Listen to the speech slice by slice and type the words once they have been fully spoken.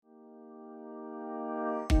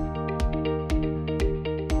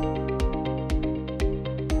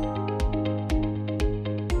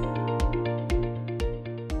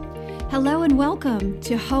Hello and welcome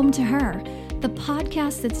to Home to Her, the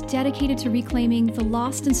podcast that's dedicated to reclaiming the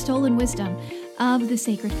lost and stolen wisdom of the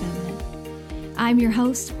sacred feminine. I'm your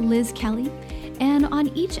host, Liz Kelly, and on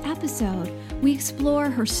each episode, we explore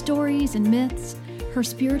her stories and myths, her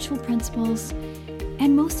spiritual principles,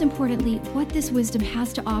 and most importantly, what this wisdom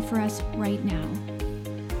has to offer us right now.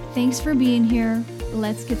 Thanks for being here.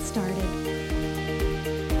 Let's get started.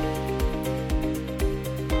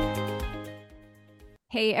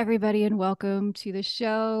 Hey, everybody, and welcome to the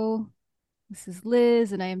show. This is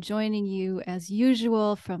Liz, and I am joining you as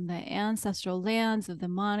usual from the ancestral lands of the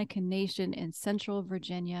Monacan Nation in Central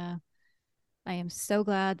Virginia. I am so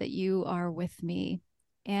glad that you are with me.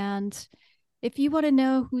 And if you want to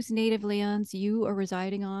know whose native lands you are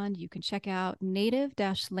residing on, you can check out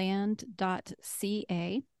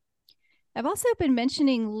native-land.ca. I've also been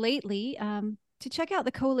mentioning lately to check out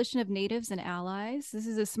the Coalition of Natives and Allies. This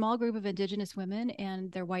is a small group of Indigenous women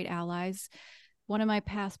and their white allies. One of my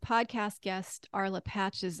past podcast guests, Arla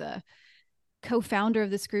Patch, is a co-founder of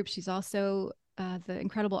this group. She's also the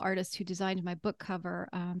incredible artist who designed my book cover.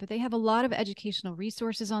 But they have a lot of educational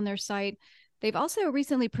resources on their site. They've also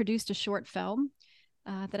recently produced a short film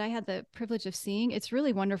that I had the privilege of seeing. It's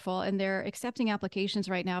really wonderful, and they're accepting applications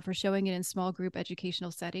right now for showing it in small group educational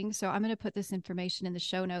settings. So I'm going to put this information in the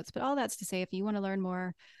show notes, but all that's to say, if you want to learn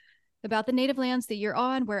more about the native lands that you're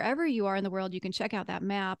on, wherever you are in the world, you can check out that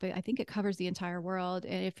map. I think it covers the entire world.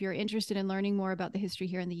 And if you're interested in learning more about the history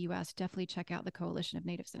here in the U.S., definitely check out the Coalition of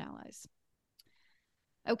Natives and Allies.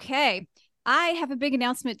 Okay, I have a big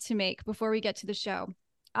announcement to make before we get to the show.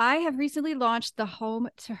 I have recently launched the Home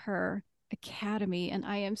to Her Academy, and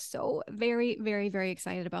I am so very, very, very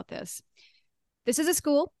excited about this. This is a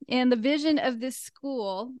school, and the vision of this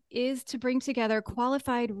school is to bring together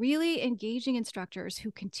qualified, really engaging instructors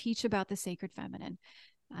who can teach about the sacred feminine,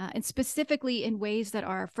 and specifically in ways that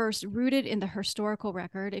are first rooted in the historical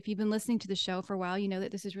record. If you've been listening to the show for a while, you know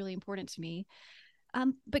that this is really important to me,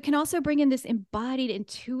 but can also bring in this embodied,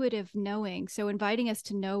 intuitive knowing, so inviting us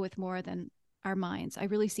to know with more than our minds. I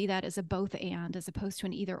really see that as a both and, as opposed to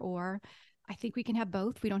an either or. I think we can have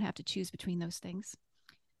both. We don't have to choose between those things.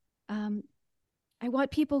 I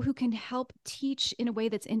want people who can help teach in a way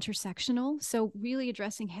that's intersectional. So really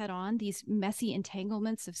addressing head on these messy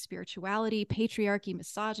entanglements of spirituality, patriarchy,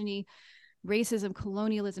 misogyny, racism,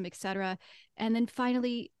 colonialism, etc. And then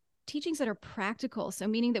finally, teachings that are practical. So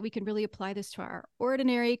meaning that we can really apply this to our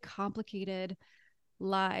ordinary, complicated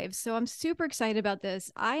lives. So I'm super excited about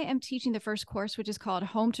this. I am teaching the first course, which is called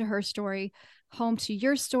Home to Her Story, Home to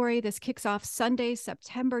Your Story. This kicks off Sunday,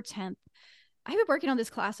 September 10th. I've been working on this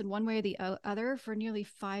class in one way or the other for nearly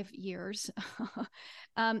 5 years.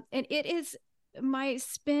 And it is my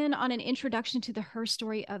spin on an introduction to the her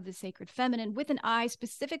story of the sacred feminine, with an eye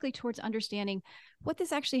specifically towards understanding what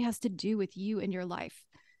this actually has to do with you and your life.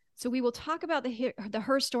 So we will talk about the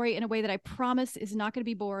her story in a way that I promise is not going to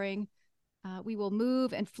be boring. We will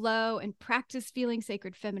move and flow and practice feeling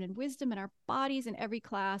sacred feminine wisdom in our bodies in every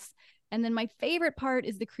class. And then my favorite part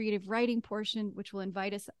is the creative writing portion, which will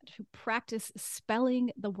invite us to practice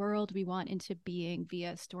spelling the world we want into being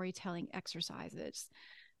via storytelling exercises,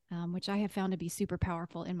 which I have found to be super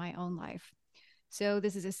powerful in my own life. So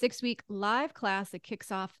this is a 6-week live class that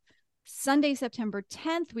kicks off Sunday, September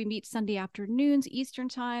 10th. We meet Sunday afternoons, Eastern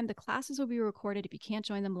time. The classes will be recorded if you can't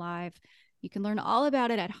join them live. You can learn all about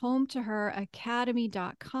it at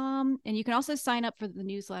hometoheracademy.com. And you can also sign up for the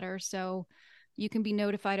newsletter so you can be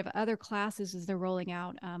notified of other classes as they're rolling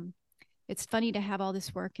out. It's funny to have all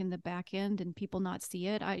this work in the back end and people not see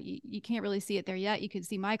it. You can't really see it there yet. You can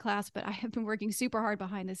see my class, but I have been working super hard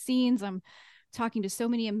behind the scenes. I'm talking to so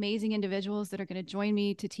many amazing individuals that are going to join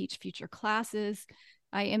me to teach future classes.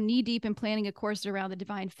 I am knee-deep in planning a course around the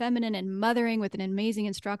divine feminine and mothering with an amazing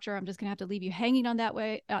instructor. I'm just going to have to leave you hanging on that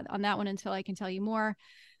one until I can tell you more.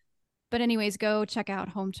 But anyways, go check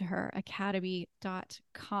out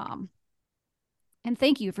hometoheracademy.com. And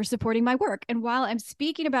thank you for supporting my work. And while I'm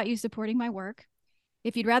speaking about you supporting my work,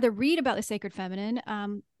 if you'd rather read about the sacred feminine,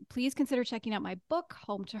 please consider checking out my book,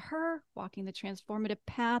 Home to Her, Walking the Transformative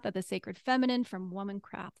Path of the Sacred Feminine, from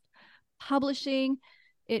Womancraft Publishing.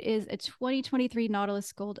 It is a 2023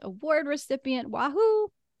 Nautilus Gold Award recipient.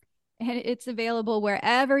 Wahoo! And it's available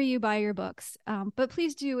wherever you buy your books. But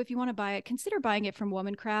please do, if you want to buy it, consider buying it from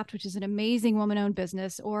Womancraft, which is an amazing woman-owned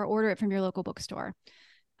business, or order it from your local bookstore.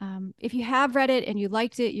 If you have read it and you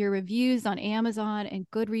liked it, your reviews on Amazon and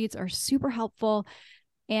Goodreads are super helpful.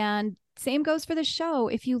 And same goes for the show.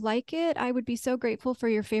 If you like it, I would be so grateful for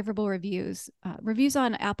your favorable reviews. Reviews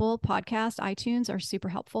on Apple Podcast, iTunes are super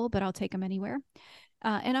helpful, but I'll take them anywhere.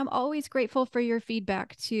 And I'm always grateful for your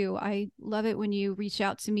feedback too. I love it when you reach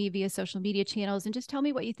out to me via social media channels and just tell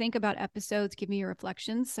me what you think about episodes, give me your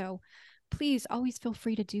reflections. So please always feel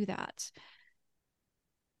free to do that.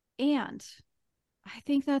 And I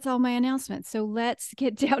think that's all my announcements. So let's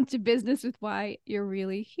get down to business with why you're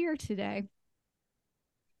really here today.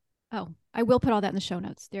 Oh, I will put all that in the show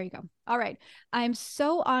notes. There you go. All right. I'm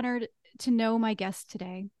so honored to know my guest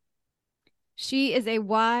today. She is a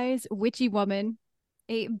wise, witchy woman,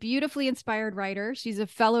 a beautifully inspired writer. She's a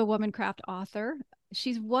fellow Womancraft author.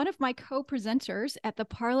 She's one of my co-presenters at the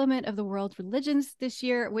Parliament of the World Religions this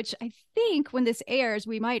year, which I think when this airs,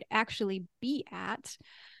 we might actually be at.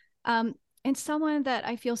 And someone that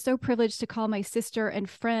I feel so privileged to call my sister and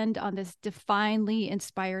friend on this divinely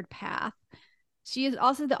inspired path. She is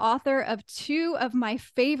also the author of two of my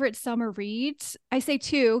favorite summer reads. I say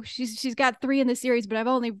two. She's got three in the series, but I've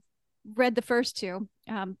only read the first two.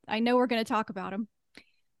 I know we're going to talk about them.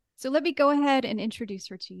 So let me go ahead and introduce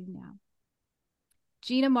her to you now.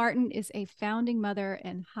 Gina Martin is a founding mother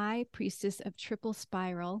and high priestess of Triple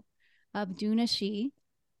Spiral of Dunashi,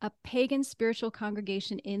 a pagan spiritual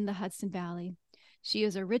congregation in the Hudson Valley. She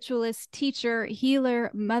is a ritualist, teacher, healer,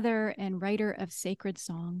 mother, and writer of sacred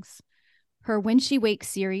songs. Her When She Wakes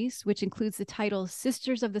series, which includes the titles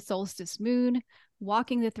Sisters of the Solstice Moon,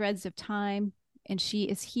 Walking the Threads of Time, and She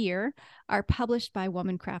Is Here, are published by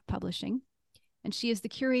Womancraft Publishing. And she is the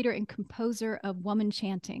curator and composer of Woman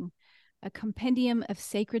Chanting, a compendium of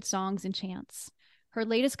sacred songs and chants. Her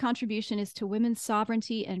latest contribution is to women's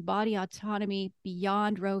sovereignty and body autonomy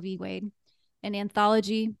beyond Roe v. Wade, an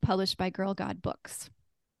anthology published by Girl God Books.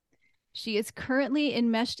 She is currently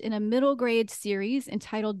enmeshed in a middle grade series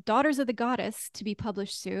entitled Daughters of the Goddess, to be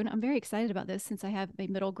published soon. I'm very excited about this since I have a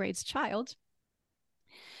middle grade child.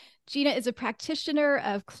 Gina is a practitioner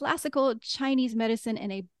of classical Chinese medicine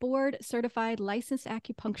and a board-certified licensed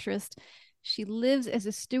acupuncturist. She lives as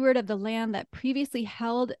a steward of the land that previously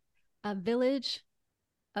held a village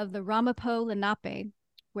of the Ramapo Lenape,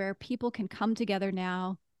 where people can come together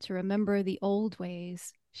now to remember the old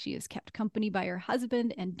ways. She is kept company by her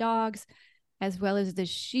husband and dogs, as well as the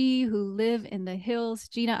she who live in the hills.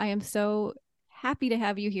 Gina, I am so happy to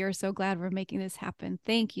have you here. So glad we're making this happen.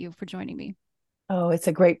 Thank you for joining me. Oh, it's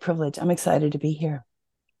a great privilege. I'm excited to be here.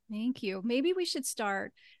 Thank you. Maybe we should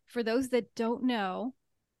start, for those that don't know,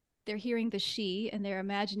 they're hearing the she and they're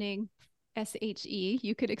imagining SHE.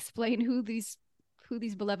 You could explain who these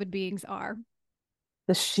beloved beings are.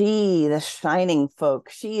 The she, the shining folk.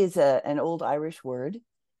 She is an old Irish word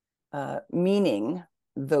meaning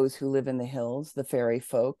those who live in the hills, the fairy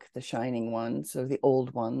folk, the shining ones, or the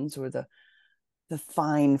old ones, or the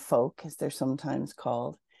fine folk, as they're sometimes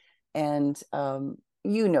called. And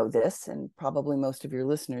you know this, and probably most of your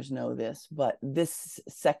listeners know this, but this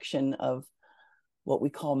section of what we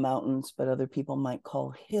call mountains, but other people might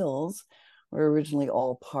call hills, were originally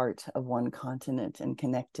all part of one continent and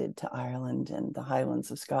connected to Ireland and the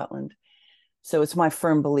Highlands of Scotland. So it's my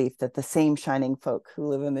firm belief that the same shining folk who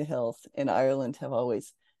live in the hills in Ireland have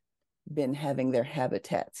always been having their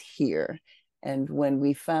habitats here. And when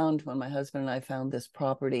my husband and I found this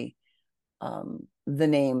property, the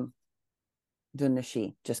name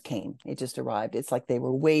Dunashi just came. It just arrived. It's like they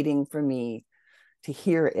were waiting for me to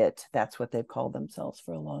hear it. That's what they've called themselves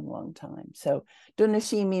for a long, long time. So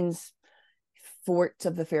Dunashi means fort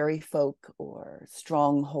of the fairy folk or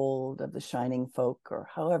stronghold of the shining folk, or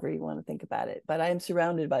however you want to think about it. But I am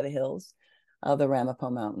surrounded by the hills of the Ramapo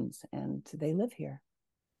Mountains, and they live here.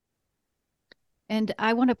 And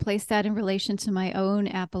I want to place that in relation to my own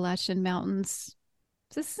Appalachian Mountains.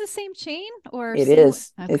 Is this the same chain or It same?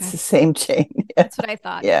 is. Okay. It's the same chain. Yeah. That's what I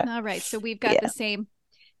thought. Yeah. All right. So we've got the same.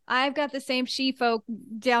 I've got the same she folk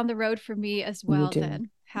down the road for me as well. You do. Then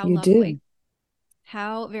how You lovely. do.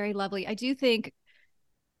 How very lovely. I do think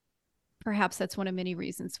perhaps that's one of many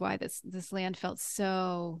reasons why this land felt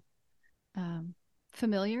so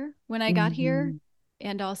familiar when I got here,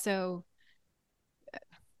 and also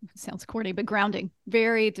sounds corny, but grounding.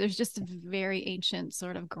 There's just a very ancient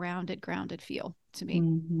sort of grounded feel to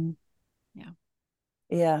me.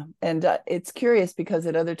 Yeah. And it's curious because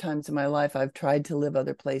at other times in my life, I've tried to live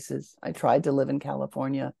other places. I tried to live in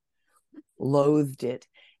California, loathed it.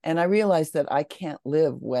 And I realized that I can't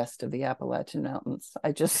live west of the Appalachian Mountains.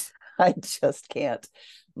 I just can't.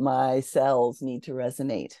 My cells need to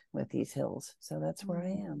resonate with these hills. So that's where I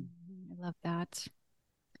am. I love that.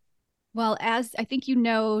 Well, as I think you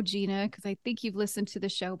know, Gina, because I think you've listened to the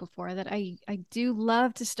show before, that I do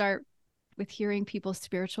love to start with hearing people's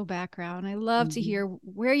spiritual background. I love to hear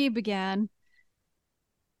where you began,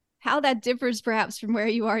 how that differs perhaps from where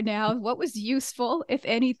you are now. What was useful, if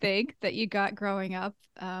anything, that you got growing up,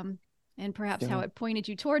 and perhaps how Sure. it pointed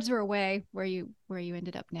you towards or away where you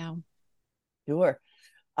ended up now. Sure.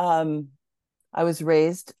 Um, I was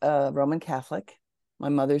raised Roman Catholic. My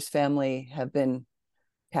mother's family have been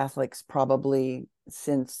Catholics probably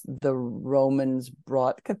since the Romans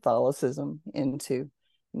brought Catholicism into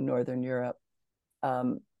Northern Europe.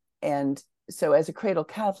 And so, as a cradle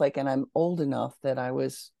Catholic, and I'm old enough that I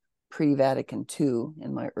was pre-Vatican II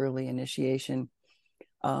in my early initiation,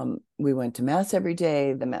 we went to Mass every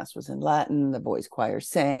day. The Mass was in Latin. The boys' choir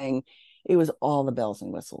sang. It was all the bells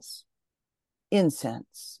and whistles,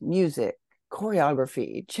 incense, music,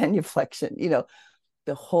 choreography, genuflection,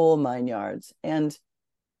 the whole 9 yards. And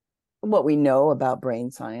what we know about brain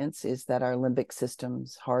science is that our limbic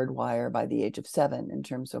systems hardwire by the age of 7 in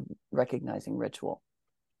terms of recognizing ritual.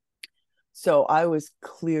 So I was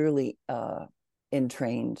clearly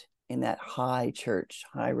entrained in that high church,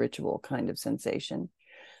 high ritual kind of sensation.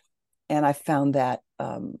 And I found that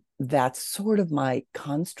that's sort of my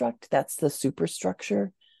construct. That's the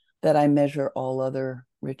superstructure that I measure all other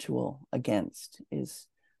ritual against, is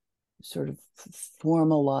sort of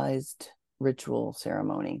formalized ritual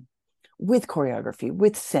ceremony with choreography,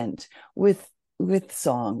 with scent, with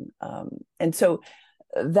song. And so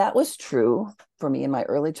that was true for me in my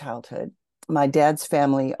early childhood. My dad's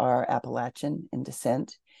family are Appalachian in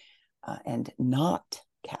descent and not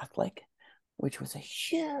Catholic, which was a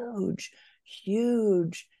huge,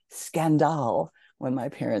 huge scandal when my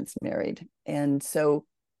parents married. And so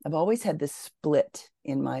I've always had this split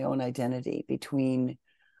in my own identity between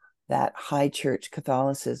that high church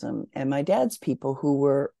Catholicism and my dad's people, who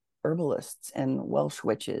were herbalists and Welsh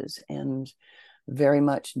witches and very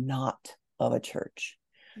much not of a church.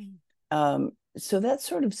 So that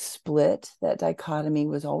sort of split, that dichotomy,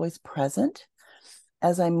 was always present.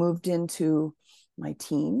 As I moved into my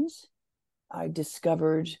teens, I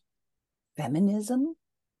discovered feminism.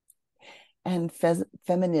 And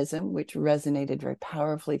feminism, which resonated very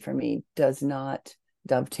powerfully for me, does not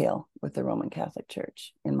dovetail with the Roman Catholic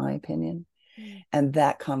Church, in my opinion. And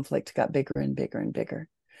that conflict got bigger and bigger and bigger.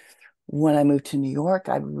 When I moved to New York,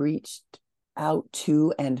 I reached out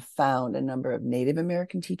to and found a number of Native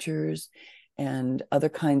American teachers and other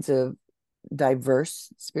kinds of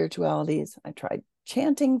diverse spiritualities. I tried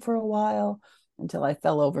chanting for a while until I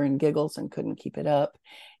fell over in giggles and couldn't keep it up.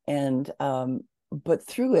 And but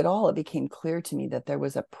through it all, it became clear to me that there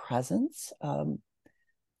was a presence, an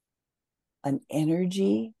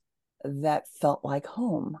energy that felt like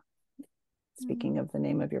home. Speaking of the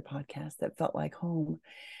name of your podcast, that felt like home.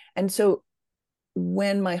 And so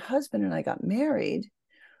when my husband and I got married,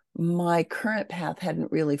 my current path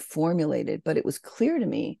hadn't really formulated, but it was clear to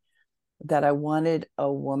me that I wanted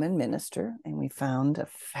a woman minister, and we found a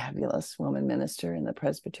fabulous woman minister in the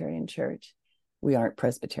Presbyterian Church. We aren't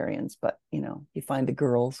Presbyterians, but you find the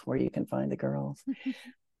girls where you can find the girls.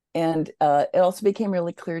 And it also became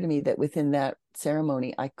really clear to me that within that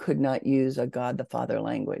ceremony, I could not use a God the Father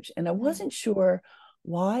language. And I wasn't sure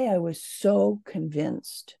why I was so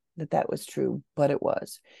convinced that that was true, but it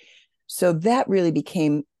was. So that really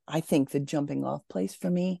became, I think, the jumping off place for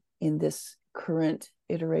me in this current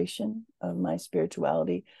iteration of my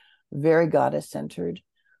spirituality. Very goddess centered,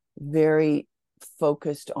 very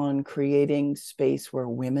focused on creating space where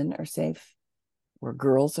women are safe, where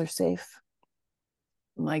girls are safe.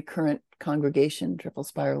 My current congregation, Triple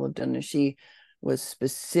Spiral of Dunashi, was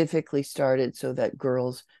specifically started so that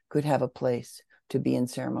girls could have a place to be in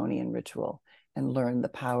ceremony and ritual and learn the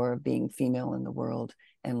power of being female in the world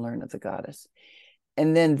and learn of the goddess.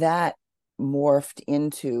 And then that morphed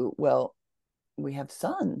into, well, we have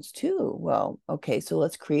sons too. Well, okay, so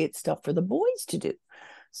let's create stuff for the boys to do.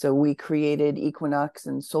 So we created equinox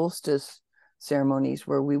and solstice ceremonies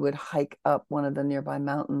where we would hike up one of the nearby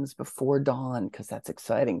mountains before dawn, because that's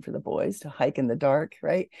exciting for the boys to hike in the dark,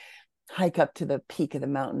 right? Hike up to the peak of the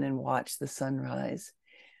mountain and watch the sunrise.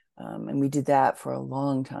 And we did that for a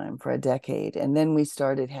long time, for a decade. And then we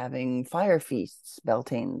started having fire feasts,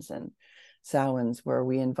 Beltanes and Samhains, where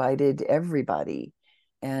we invited everybody.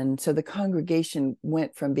 And so the congregation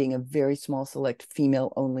went from being a very small, select,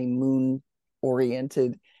 female-only,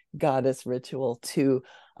 moon-oriented goddess ritual to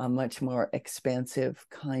a much more expansive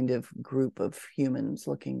kind of group of humans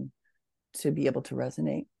looking to be able to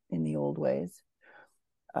resonate in the old ways.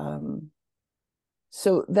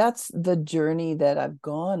 So that's the journey that I've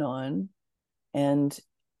gone on. And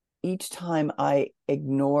each time I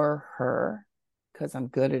ignore her, because I'm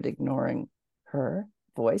good at ignoring her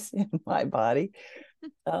voice in my body,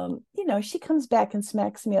 She comes back and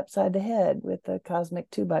smacks me upside the head with a cosmic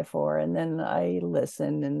 2x4, and then I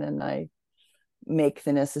listen, and then I make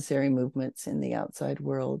the necessary movements in the outside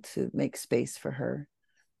world to make space for her.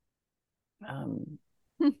 Um,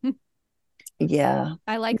 yeah,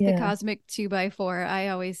 I like the yeah. cosmic 2x4.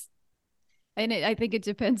 I think it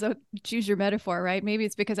depends on choose your metaphor, right? Maybe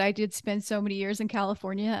it's because I did spend so many years in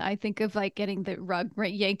California. I think of like getting the rug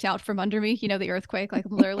right yanked out from under me, the earthquake, like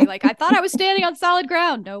literally like I thought I was standing on solid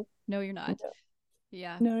ground. No, no, you're not.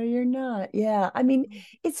 Yeah. No, you're not. Yeah. I mean,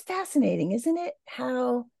 it's fascinating, isn't it?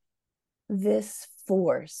 How this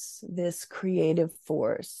force, this creative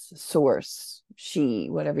force, source, she,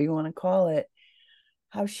 whatever you want to call it,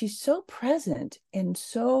 how she's so present and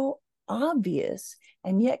so obvious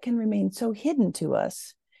and yet can remain so hidden to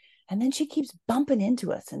us. And then she keeps bumping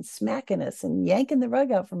into us and smacking us and yanking the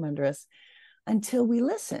rug out from under us until we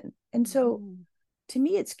listen. And so Mhm. to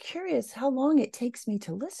me, it's curious how long it takes me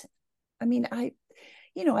to listen. I mean, I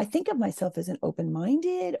think of myself as an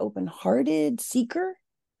open-minded, open-hearted seeker.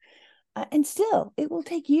 And still, it will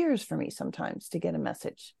take years for me sometimes to get a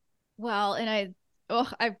message. Well, and I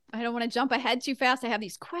don't want to jump ahead too fast. I have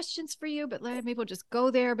these questions for you, but maybe we'll just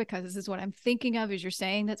go there because this is what I'm thinking of as you're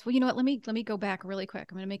saying that's well, you know what? Let me go back really quick.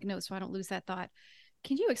 I'm going to make a note so I don't lose that thought.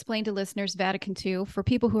 Can you explain to listeners Vatican II for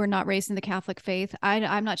people who are not raised in the Catholic faith?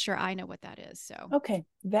 I'm not sure I know what that is. So, Okay,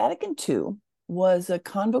 Vatican II was a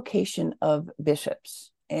convocation of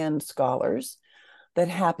bishops and scholars that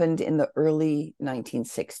happened in the early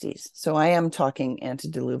 1960s. So I am talking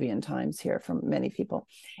antediluvian times here from many people.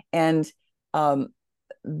 And um,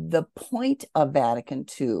 the point of Vatican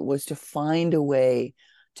II was to find a way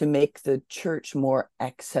to make the church more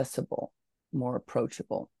accessible, more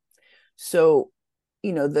approachable. So,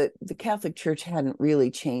 the Catholic Church hadn't really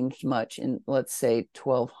changed much in, let's say,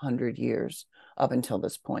 1,200 years up until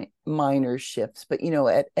this point. Minor shifts, but,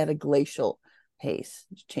 at a glacial pace,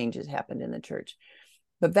 changes happened in the church.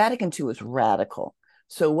 But Vatican II was radical.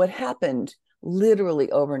 So what happened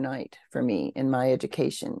literally overnight for me in my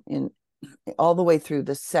education, in all the way through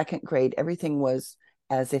the second grade, everything was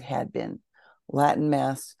as it had been. Latin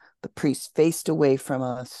Mass, the priest faced away from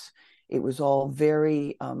us. It was all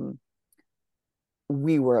very,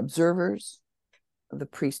 we were observers. The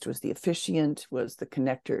priest was the officiant, was the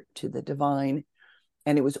connector to the divine.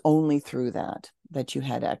 And it was only through that you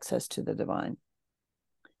had access to the divine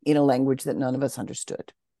in a language that none of us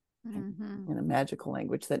understood, mm-hmm. in a magical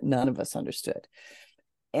language that none of us understood.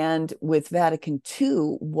 And with Vatican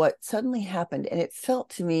II, what suddenly happened, and it felt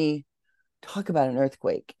to me, talk about an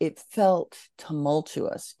earthquake, it felt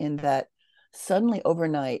tumultuous in that suddenly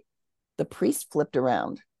overnight, the priest flipped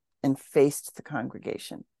around and faced the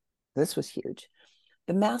congregation. This was huge.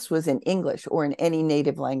 The Mass was in English or in any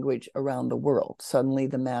native language around the world. Suddenly,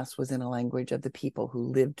 the Mass was in a language of the people who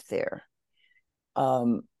lived there.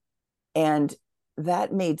 Um, and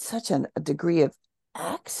that made such a degree of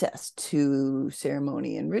access to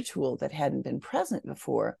ceremony and ritual that hadn't been present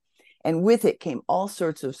before. And with it came all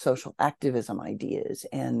sorts of social activism ideas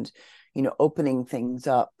and, opening things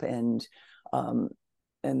up, and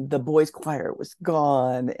the boys' choir was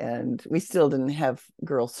gone, and we still didn't have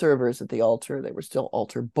girl servers at the altar. They were still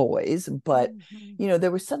altar boys, but Mm-hmm.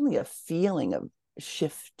 there was suddenly a feeling of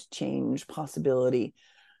shift, change, possibility.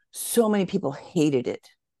 So many people hated it,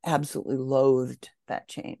 absolutely loathed that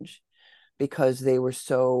change because they were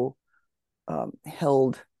so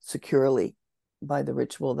held securely by the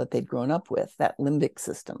ritual that they'd grown up with, that limbic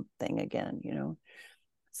system thing again.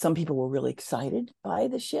 Some people were really excited by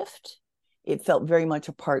the shift. It felt very much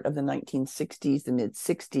a part of the 1960s, the mid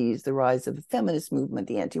 60s, the rise of the feminist movement,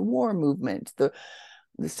 the anti-war movement, the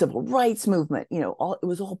civil rights movement. It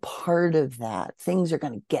was all part of that. Things are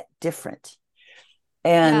going to get different.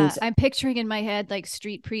 Yeah, And I'm picturing in my head like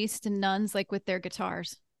street priests and nuns like with their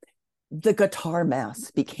guitars. the guitar mass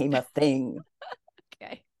became a thing.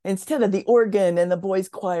 Okay. Instead of the organ and the boys'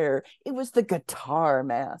 choir, it was the guitar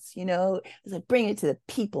mass. It was like bring it to the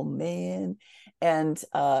people, man. And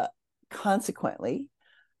consequently,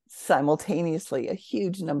 simultaneously, a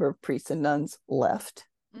huge number of priests and nuns left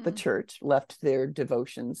the Mm. church, left their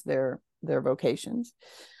devotions, their vocations,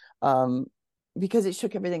 um, because it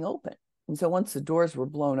shook everything open. And so once the doors were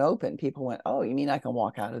blown open, people went, "Oh, you mean I can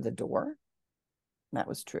walk out of the door?" And that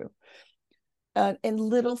was true. And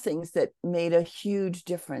little things that made a huge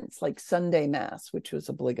difference, like Sunday Mass, which was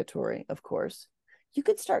obligatory, of course. You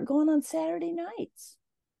could start going on Saturday nights.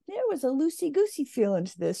 There was a loosey goosey feeling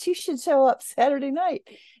to this. You should show up Saturday night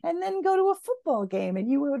and then go to a football game, and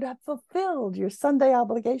you would have fulfilled your Sunday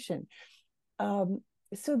obligation. Um,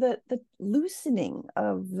 so the loosening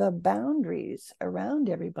of the boundaries around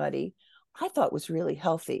everybody I thought was really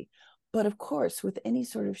healthy. But of course, with any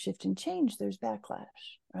sort of shift and change, there's backlash,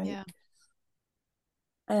 right? Yeah.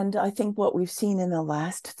 And I think what we've seen in the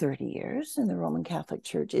last 30 years in the Roman Catholic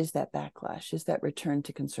Church is that backlash, is that return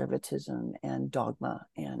to conservatism and dogma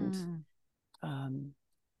Mm. um,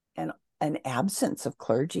 and an absence of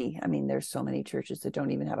clergy. I mean, there's so many churches that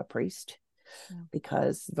don't even have a priest Yeah.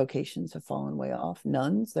 because vocations have fallen way off.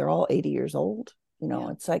 Nuns, they're all 80 years old.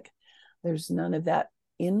 Yeah. It's like there's none of that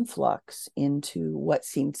influx into what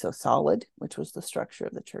seemed so solid, which was the structure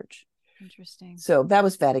of the church. Interesting. So that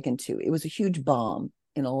was Vatican II. It was a huge bomb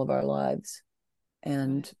in all of our lives.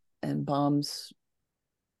 Right. And bombs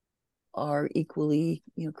are equally,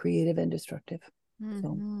 creative and destructive. So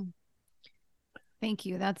Mm-hmm. Thank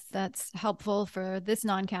you. That's helpful for this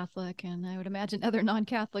non-Catholic, and I would imagine other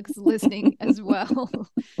non-Catholics listening as well.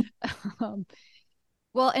 um,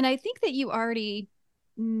 well, and I think that you already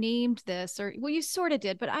named this, or well, you sort of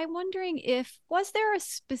did, but I'm wondering if was there a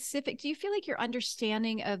specific, do you feel like your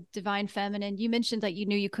understanding of divine feminine, you mentioned that you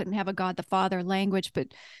knew you couldn't have a God the Father language,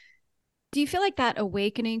 but do you feel like that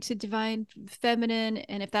awakening to divine feminine,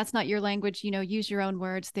 and if that's not your language, use your own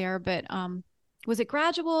words there, but was it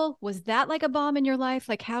gradual? Was that like a bomb in your life?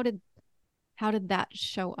 Like how did that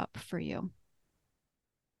show up for you?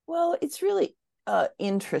 well, it's really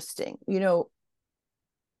interesting.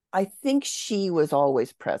 I think she was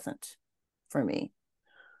always present for me.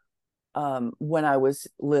 When I was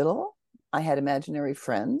little, I had imaginary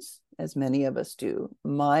friends, as many of us do.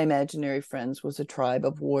 My imaginary friends was a tribe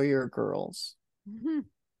of warrior girls. Mm-hmm.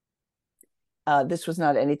 This was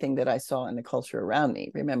not anything that I saw in the culture around me.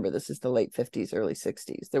 Remember, this is the late 50s, early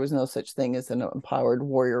 60s. There was no such thing as an empowered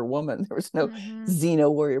warrior woman. There was no Mm-hmm. Xena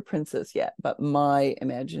warrior princess yet, but my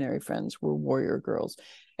imaginary friends were warrior girls.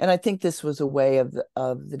 And I think this was a way of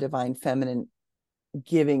the divine feminine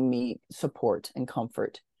giving me support and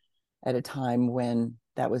comfort at a time when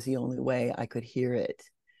that was the only way I could hear it.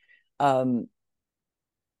 Um,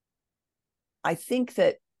 I think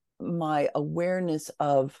that my awareness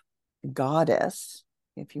of goddess,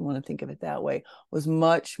 if you want to think of it that way, was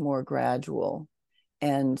much more gradual.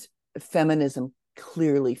 And feminism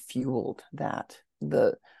clearly fueled that.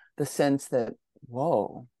 The sense that,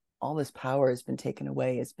 whoa, all this power has been taken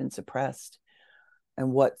away, has been suppressed.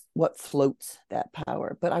 And what floats that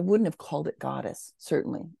power? But I wouldn't have called it goddess,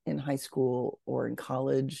 certainly in high school or in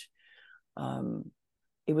college. Um,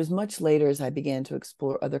 it was much later as I began to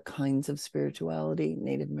explore other kinds of spirituality,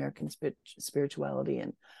 Native American spirituality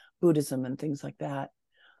and Buddhism and things like that,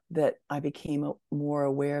 that I became more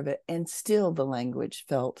aware of it. And still the language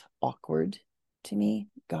felt awkward to me.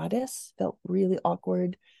 Goddess felt really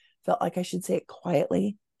awkward, felt like I should say it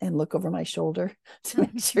quietly and look over my shoulder to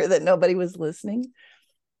make sure that nobody was listening.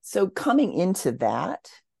 So coming into that,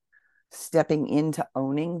 stepping into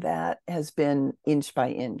owning that has been inch by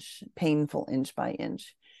inch, painful inch by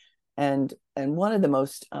inch. And one of the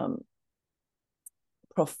most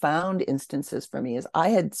profound instances for me is I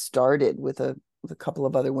had started with a couple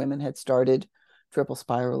of other women, had started Triple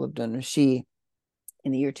Spiral of Donoshi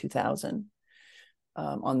in the year 2000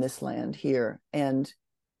 on this land here. And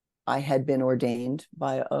I had been ordained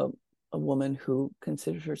by a woman who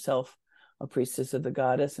considered herself a priestess of the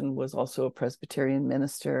goddess and was also a Presbyterian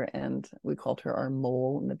minister. And we called her our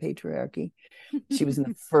mole in the patriarchy. She was in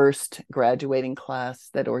the first graduating class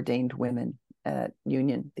that ordained women at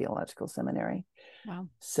Union Theological Seminary. Wow.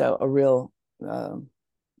 So a real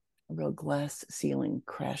glass ceiling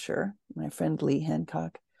crasher, my friend Lee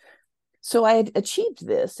Hancock. So I had achieved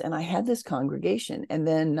this and I had this congregation, and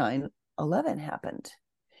then 9/11 happened.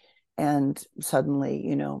 And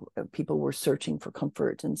suddenly, people were searching for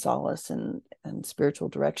comfort and solace and spiritual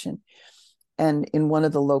direction. And in one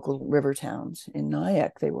of the local river towns in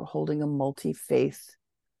Nyack, they were holding a multi-faith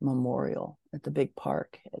memorial at the big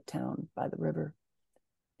park at town by the river.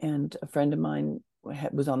 And a friend of mine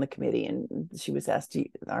was on the committee, and she was asked,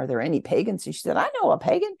 are there any pagans? And she said, I know a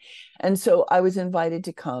pagan. And so I was invited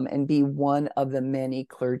to come and be one of the many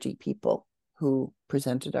clergy people who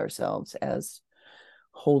presented ourselves as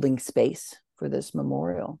holding space for this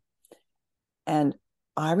memorial. And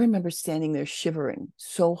I remember standing there shivering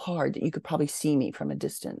so hard that you could probably see me from a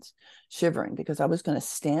distance, shivering because I was going to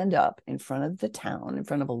stand up in front of the town, in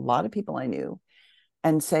front of a lot of people I knew,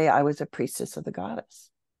 and say I was a priestess of the goddess.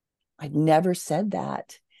 I'd never said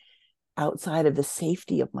that outside of the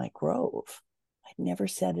safety of my grove. I'd never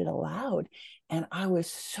said it aloud. And I was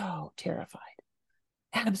so terrified,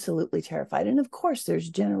 absolutely terrified. And of course,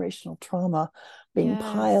 there's generational trauma being Yes.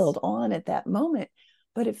 piled on at that moment,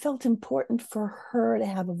 but it felt important for her to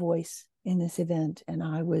have a voice in this event. And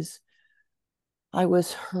I was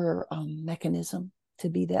her mechanism to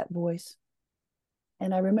be that voice.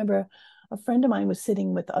 And I remember a friend of mine was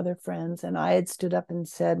sitting with other friends, and I had stood up and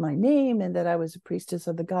said my name and that I was a priestess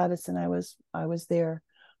of the goddess, and I was there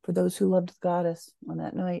for those who loved the goddess on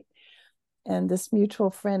that night. And this mutual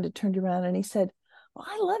friend had turned around and he said, well,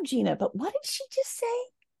 I love Gina, but what did she just say?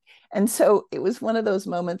 And so it was one of those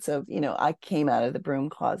moments of, I came out of the broom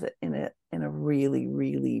closet in a really,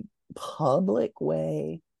 really public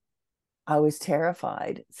way. I was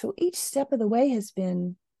terrified. So each step of the way has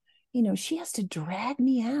been, she has to drag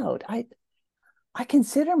me out. I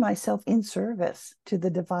consider myself in service to the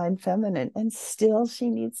divine feminine, and still she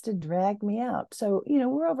needs to drag me out. So,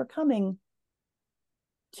 we're overcoming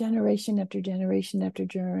generation after generation after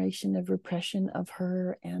generation of repression of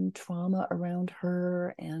her and trauma around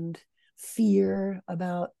her and fear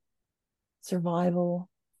about survival.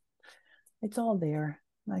 It's all there.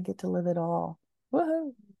 I get to live it all.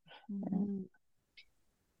 Woohoo. Mm-hmm.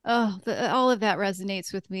 Oh, all of that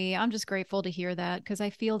resonates with me. I'm just grateful to hear that because I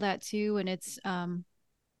feel that too. And it's, I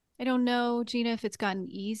don't know, Gina, if it's gotten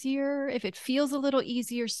easier, if it feels a little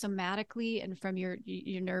easier somatically and from your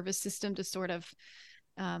nervous system to sort of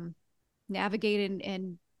navigate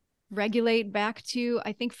and regulate back to.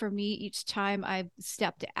 I think for me, each time I've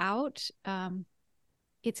stepped out,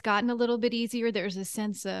 it's gotten a little bit easier. There's such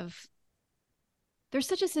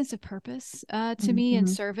a sense of purpose to me and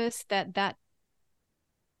Mm-hmm. service that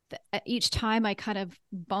each time I kind of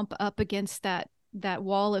bump up against that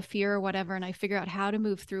wall of fear or whatever, and I figure out how to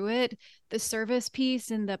move through it, the service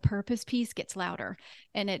piece and the purpose piece gets louder,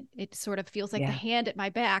 and it sort of feels like the Yeah. hand at my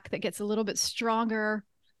back that gets a little bit stronger.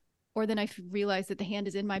 Or then I realize that the hand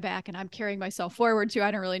is in my back and I'm carrying myself forward too.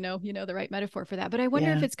 I don't really know, the right metaphor for that. But I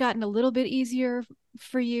wonder if Yeah. it's gotten a little bit easier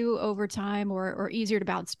for you over time, or easier to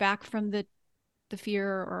bounce back from the fear,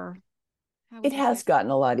 or how It would you say? has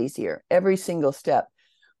gotten a lot easier every single step.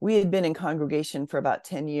 We had been in congregation for about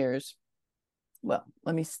 10 years. Well,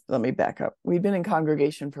 let me back up. We've been in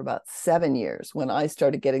congregation for about 7 years when I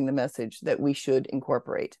started getting the message that we should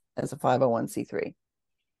incorporate as a 501c3.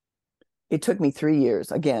 It took me 3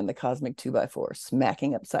 years, again, the cosmic 2x4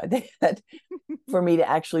 smacking upside the head, for me to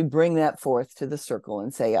actually bring that forth to the circle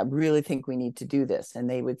and say, I really think we need to do this. And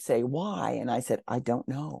they would say, why? And I said, I don't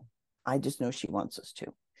know. I just know she wants us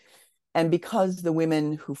to. And because the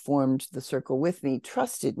women who formed the circle with me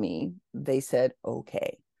trusted me, they said,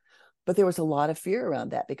 okay. But there was a lot of fear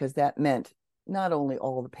around that, because that meant not only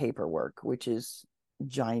all the paperwork, which is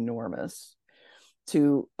ginormous,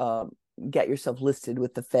 to get yourself listed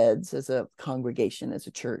with the feds as a congregation, as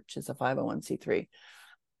a church, as a 501c3,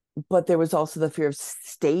 but there was also the fear of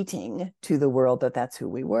stating to the world that that's who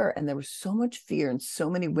we were. And there was so much fear, and so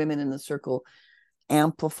many women in the circle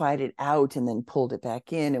amplified it out and then pulled it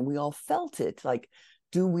back in. And we all felt it like,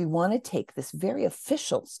 do we want to take this very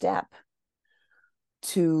official step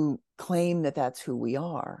to claim that that's who we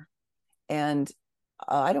are? And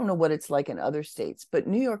I don't know what it's like in other states, but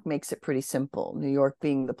New York makes it pretty simple. New York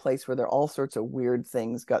being the place where there all sorts of weird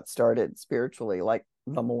things got started spiritually, like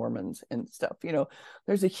the Mormons and stuff.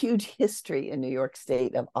 There's a huge history in New York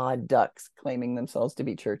State of odd ducks claiming themselves to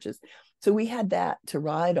be churches. So we had that to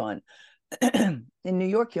ride on. In New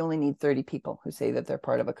York, you only need 30 people who say that they're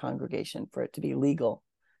part of a congregation for it to be legal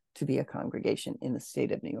to be a congregation in the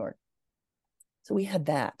state of New York. So we had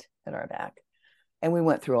that at our back. And we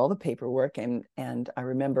went through all the paperwork. And I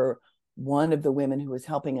remember one of the women who was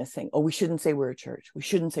helping us saying, oh, we shouldn't say we're a church. We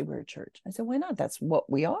shouldn't say we're a church. I said, why not? That's what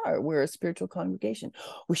we are. We're a spiritual congregation.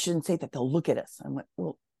 We shouldn't say that. They'll look at us. I'm like,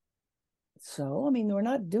 well, so, I mean, we're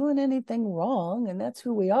not doing anything wrong, and that's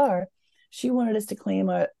who we are. She wanted us to claim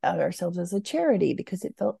out ourselves as a charity because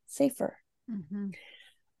it felt safer.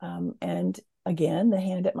 Mm-hmm. And again, the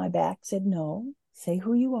hand at my back said, no, say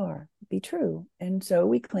who you are, be true. And so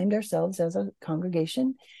we claimed ourselves as a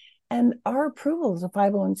congregation, and our approval as a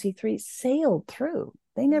 501c3 sailed through.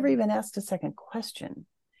 They never Mm-hmm. even asked a second question.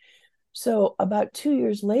 So about 2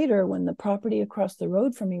 years later, when the property across the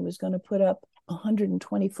road from me was going to put up a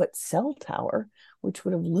 120-foot cell tower, which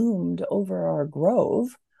would have loomed over our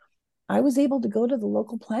grove, I was able to go to the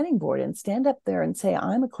local planning board and stand up there and say,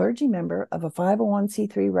 I'm a clergy member of a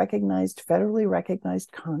 501c3 recognized, federally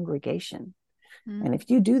recognized congregation. Mm-hmm. And if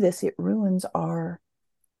you do this, it ruins our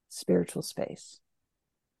spiritual space.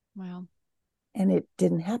 Wow. And it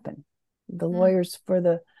didn't happen. The Mm. lawyers for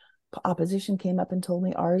the opposition came up and told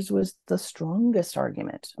me ours was the strongest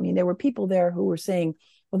argument. I mean, there were people there who were saying,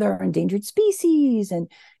 well, there are endangered species, and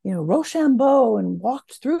Rochambeau and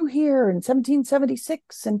walked through here in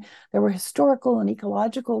 1776, and there were historical and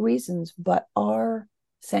ecological reasons, but our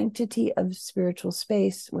sanctity of spiritual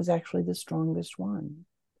space was actually the strongest one.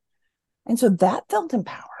 And so that felt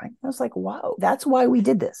empowering. I was like, wow, that's why we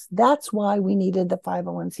did this. That's why we needed the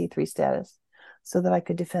 501c3 status so that I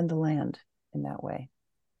could defend the land in that way.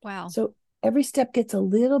 Wow. So every step gets a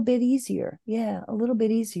little bit easier. Yeah, a little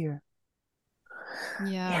bit easier.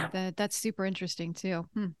 Yeah, Yeah. that's super interesting too.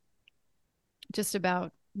 Just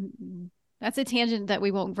about that's a tangent that we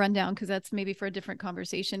won't run down because that's maybe for a different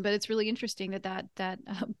conversation. But it's really interesting that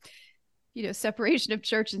separation of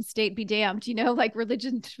church and state be damned. Like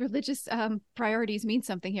religious priorities mean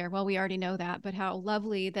something here. Well, we already know that, but how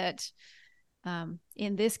lovely that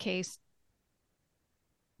in this case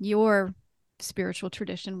your spiritual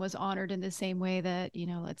tradition was honored in the same way that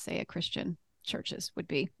let's say a Christian churches would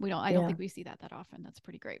be. I don't Yeah. think we see that often. That's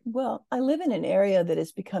pretty great. Well, I live in an area that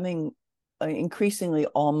is becoming increasingly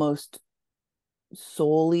almost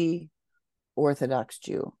solely Orthodox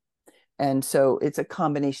Jew. And so it's a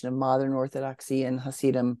combination of modern Orthodoxy and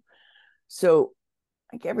Hasidim. So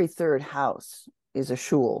like every third house is a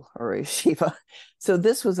shul or a yeshiva. So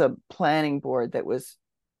this was a planning board that was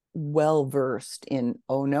well versed in,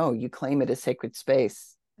 oh no, you claim it as sacred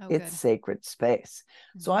space. Oh, It's good. sacred space.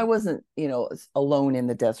 So I Mm-hmm. wasn't, alone in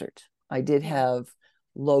the desert. I did Yeah. have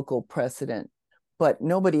local precedent, but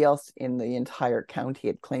nobody else in the entire county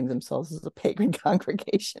had claimed themselves as a pagan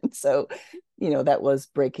congregation. So, that was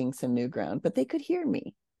breaking some new ground, but they could hear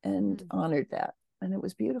me and Mm. honored that. And it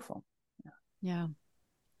was beautiful. Yeah.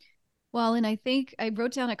 Well, and I think I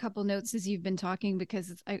wrote down a couple notes as you've been talking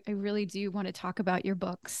because I really do want to talk about your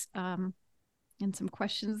books and some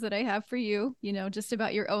questions that I have for you, just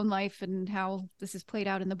about your own life and how this is played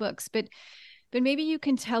out in the books. But maybe you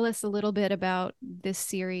can tell us a little bit about this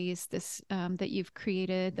series, this that you've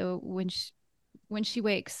created, the when she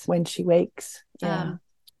wakes. When she wakes. Yeah. Um,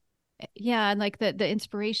 yeah, and like the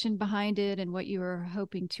inspiration behind it and what you were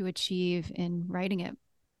hoping to achieve in writing it.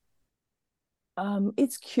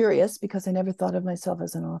 It's curious because I never thought of myself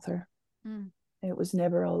as an author. Mm. It was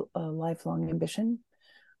never a lifelong ambition.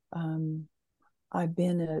 Um, I've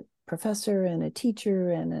been a professor and a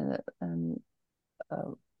teacher a,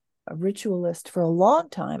 a ritualist for a long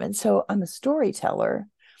time. And so I'm a storyteller.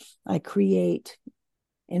 I create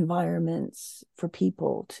environments for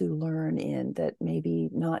people to learn in that maybe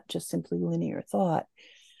not just simply linear thought.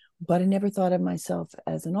 But I never thought of myself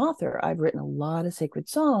as an author. I've written a lot of sacred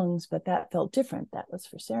songs, but that felt different. That was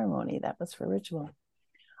for ceremony, that was for ritual.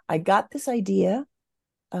 I got this idea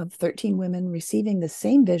of 13 women receiving the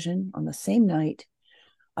same vision on the same night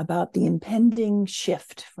about the impending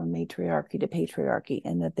shift from matriarchy to patriarchy,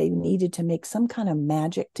 and that they needed to make some kind of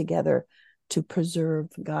magic together to preserve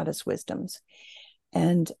goddess wisdoms.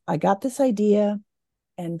 And I got this idea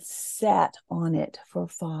and sat on it for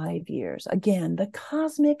 5 years. Again, the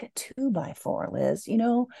cosmic 2x4, Liz.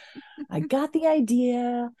 I got the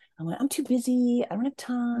idea. I'm like, I'm too busy. I don't have Yep.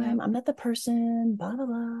 time. I'm not the person, blah, blah,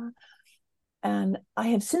 blah. And I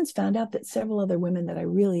have since found out that several other women that I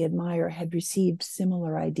really admire had received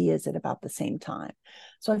similar ideas at about the same time.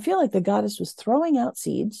 So I feel like the goddess was throwing out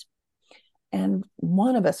seeds, and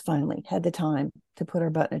one of us finally had the time to put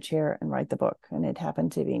our butt in a chair and write the book. And it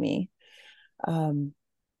happened to be me. Um,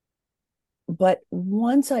 but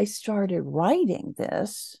once I started writing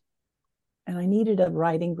this, and I needed a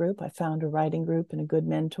writing group. I found a writing group and a good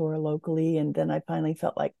mentor locally. And then I finally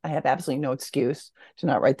felt like I have absolutely no excuse to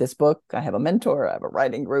not write this book. I have a mentor, I have a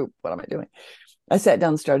writing group. What am I doing? I sat down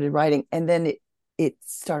and started writing, and then it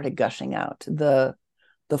started gushing out. The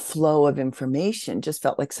flow of information just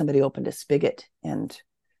felt like somebody opened a spigot and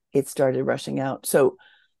it started rushing out. So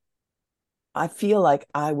I feel like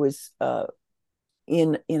I was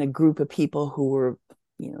in a group of people who were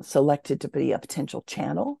selected to be a potential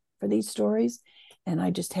channel for these stories, and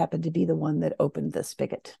I just happened to be the one that opened the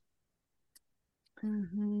spigot at a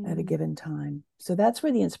Mm-hmm. given time. So that's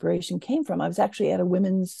where the inspiration came from. I was actually at a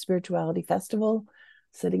women's spirituality festival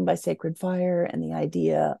sitting by sacred fire, and the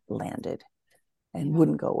idea landed and Yeah.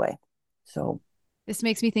 wouldn't go away. So This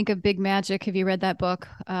makes me think of Big Magic. Have you read that book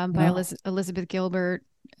by no. Elizabeth Gilbert?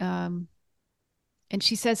 Um, and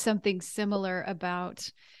she says something similar about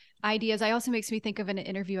ideas. I also makes me think of an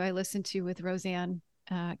interview I listened to with Roseanne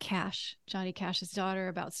Cash, Johnny Cash's daughter,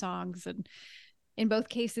 about songs. And in both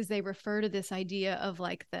cases, they refer to this idea of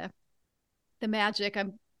like the magic.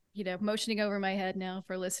 I'm motioning over my head now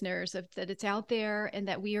for listeners of that it's out there and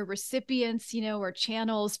that we are recipients, or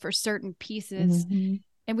channels for certain pieces. Mm-hmm.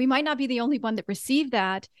 And we might not be the only one that received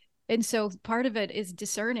that. And so part of it is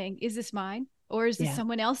discerning, is this mine or is this Yeah.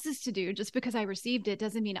 someone else's to do? Just because I received it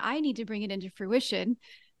doesn't mean I need to bring it into fruition.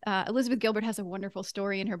 Elizabeth Gilbert has a wonderful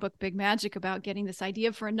story in her book Big Magic about getting this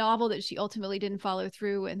idea for a novel that she ultimately didn't follow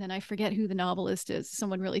through. And then I forget who the novelist is,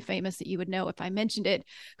 someone really famous that you would know if I mentioned it,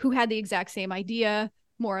 who had the exact same idea,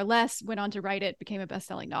 more or less, went on to write it, became a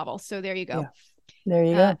best-selling novel. So there you go. Yeah, there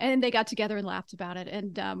you go. And they got together and laughed about it.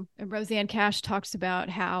 And Roseanne Cash talks about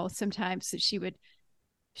how sometimes that she would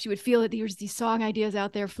feel that there was these song ideas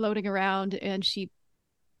out there floating around, and she,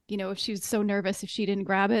 if she was so nervous if she didn't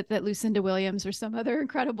grab it, that Lucinda Williams or some other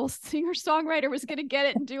incredible singer songwriter was going to get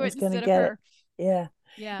it and do it Was going to instead of get it. her. Yeah.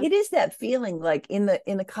 Yeah. It is that feeling like in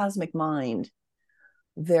the cosmic mind,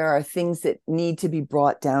 there are things that need to be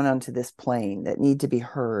brought down onto this plane that need to be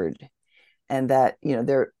heard. And that,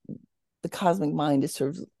 the cosmic mind is sort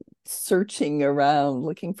of searching around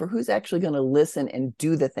looking for who's actually going to listen and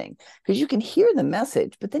do the thing. Because you can hear the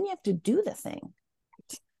message, but then you have to do the thing.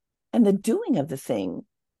 And the doing of the thing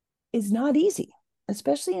is not easy,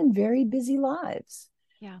 especially in very busy lives.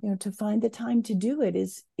 Yeah. To find the time to do it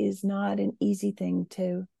is not an easy thing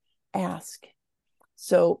to ask.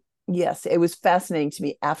 So yes, it was fascinating to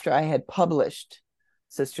me after I had published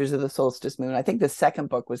Sisters of the Solstice Moon. I think the second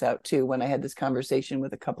book was out too, when I had this conversation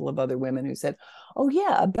with a couple of other women who said, oh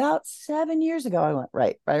yeah, about 7 years ago. I went,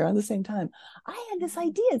 right around the same time. I had this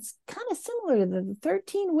idea. It's kind of similar to the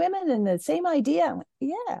 13 women and the same idea. I went,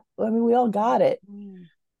 yeah. I mean, we all got it.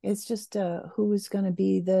 It's just who was going to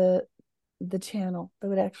be the channel that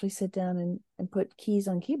would actually sit down and put keys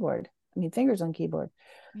on keyboard. I mean, fingers on keyboard.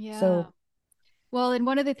 Yeah. So, Well, and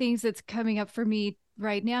one of the things that's coming up for me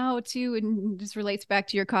right now too, and this relates back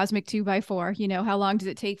to your cosmic 2x4, how long does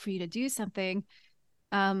it take for you to do something?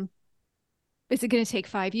 Um, is it going to take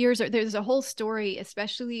 5 years? Or there's a whole story,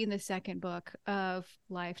 especially in the second book, of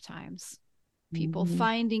lifetimes, people mm-hmm.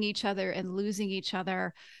 finding each other and losing each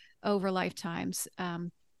other over lifetimes.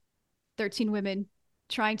 13 women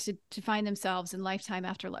trying to find themselves in lifetime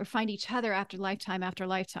after find each other after lifetime after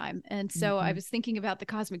lifetime. And so I Mm-hmm. was thinking about the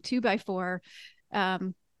cosmic 2x4,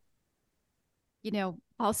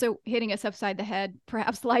 also hitting us upside the head,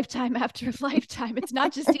 perhaps lifetime after lifetime. It's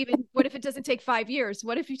not just even, what if it doesn't take 5 years?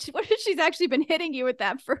 What if she's actually been hitting you with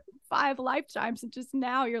that for 5 lifetimes? And just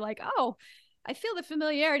now you're like, oh, I feel the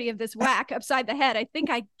familiarity of this whack upside the head. I think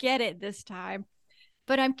I get it this time.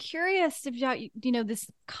 But I'm curious about, this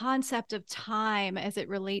concept of time as it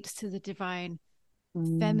relates to the divine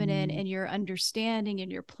feminine, Mm. and your understanding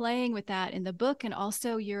and your playing with that in the book, and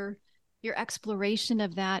also your exploration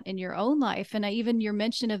of that in your own life. And even your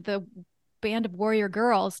mention of the band of warrior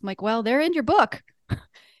girls, I'm like, well, they're in your book.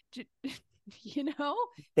 you know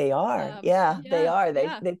They are. Yeah, they yeah, are. They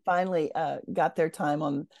yeah. they finally got their time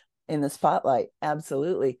on in the spotlight.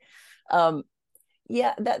 Absolutely. Um,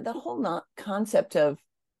 yeah, that the whole not concept of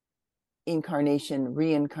incarnation,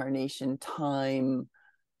 reincarnation, time,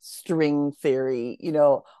 string theory,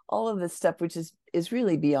 all of this stuff, which is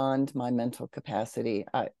really beyond my mental capacity.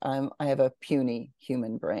 I have a puny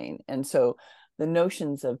human brain, and so the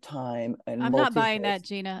notions of time and I'm not buying multiverse. that,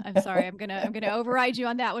 Gina. I'm sorry. I'm gonna override you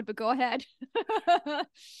on that one, but go ahead.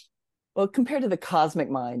 Well, compared to the cosmic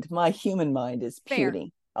mind, my human mind is Fair.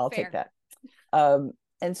 puny. I'll take Fair. that.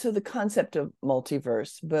 And so the concept of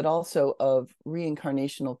multiverse, but also of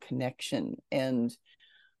reincarnational connection and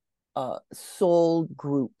soul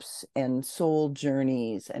groups and soul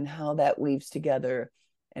journeys, and how that weaves together,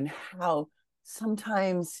 and how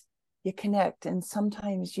sometimes you connect and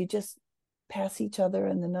sometimes you just pass each other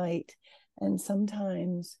in the night. And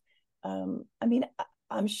sometimes, I mean,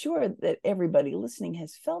 I'm sure that everybody listening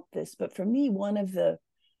has felt this, but for me, one of the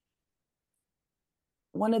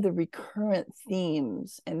recurrent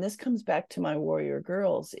themes, and this comes back to my warrior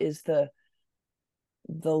girls, is the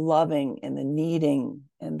loving and the needing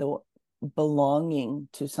and the belonging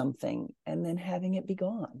to something and then having it be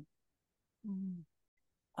gone. Mm.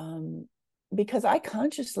 Um, because I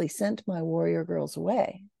consciously sent my warrior girls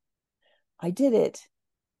away. I did it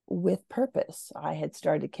with purpose. I had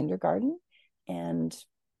started kindergarten and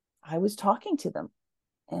I was talking to them,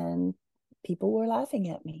 and people were laughing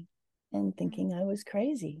at me and thinking I was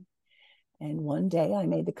crazy. And one day I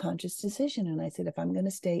made the conscious decision and I said, if I'm going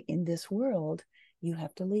to stay in this world, you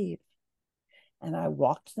have to leave. And I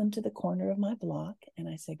walked them to the corner of my block and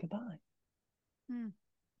I said goodbye. Mm.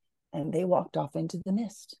 And they walked off into the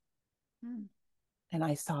mist. Mm. And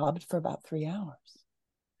I sobbed for about 3 hours.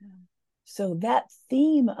 Mm. So that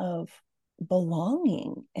theme of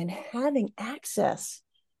belonging and having access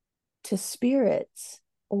to spirits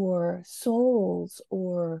or souls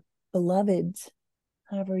or beloveds,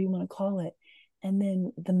 however you want to call it, and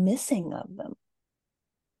then the missing of them,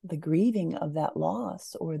 the grieving of that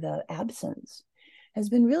loss or the absence, has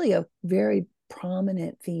been really a very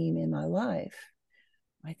prominent theme in my life.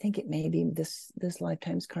 I think it may be this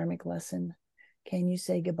lifetime's karmic lesson. Can you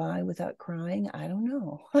say goodbye without crying? I don't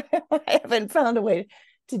know. I haven't found a way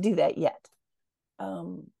to do that yet.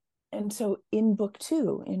 Um, and so in book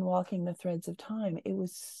two, in Walking the Threads of Time, it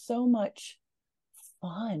was so much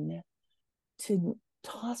fun to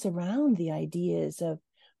toss around the ideas of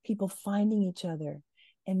people finding each other.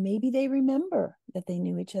 And maybe they remember that they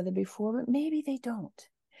knew each other before, but maybe they don't.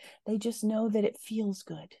 They just know that it feels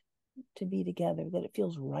good to be together, that it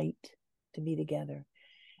feels right to be together.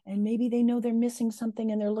 And maybe they know they're missing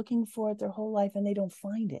something and they're looking for it their whole life and they don't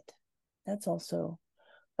find it. That's also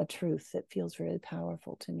a truth that feels very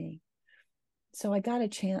powerful to me. So I got a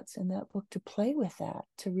chance in that book to play with that,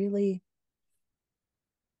 to really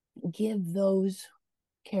give those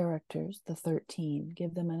characters, the 13,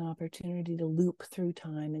 give them an opportunity to loop through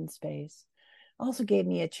time and space. Also gave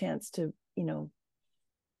me a chance to,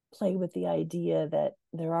 play with the idea that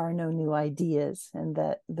there are no new ideas and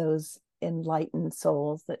that those enlightened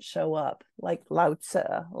souls that show up, like Lao Tzu,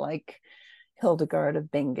 like Hildegard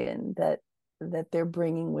of Bingen, that they're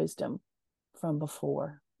bringing wisdom from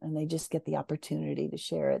before and they just get the opportunity to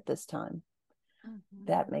share it this time. Mm-hmm.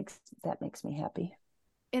 That makes me happy.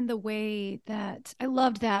 In the way that I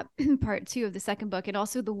loved that part two of the second book, and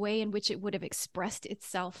also the way in which it would have expressed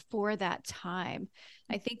itself for that time.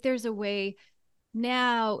 I think there's a way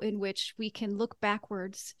now in which we can look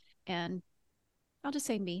backwards, and I'll just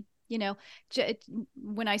say me,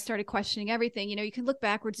 when I started questioning everything, you can look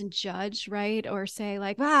backwards and judge, right? Or say,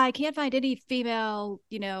 like, wow, I can't find any female,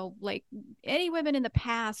 like any women in the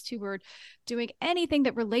past who were doing anything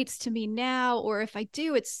that relates to me now. Or if I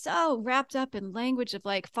do, it's so wrapped up in language of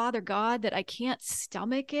like Father God that I can't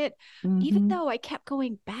stomach it, even Mm-hmm. though I kept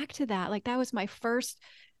going back to that. Like, that was my first.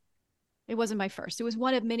 It wasn't my first. It was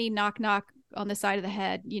one of many knock knock on the side of the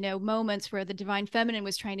head, moments where the divine feminine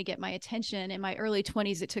was trying to get my attention. In my early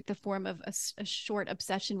 20s, it took the form of a short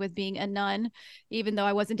obsession with being a nun, even though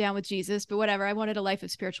I wasn't down with Jesus, but whatever. I wanted a life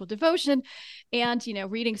of spiritual devotion and,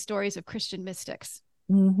 reading stories of Christian mystics.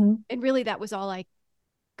 Mm-hmm. And really, that was all I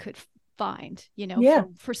could find, Yeah.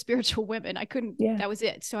 for spiritual women. I couldn't, Yeah. that was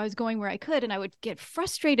it. So I was going where I could, and I would get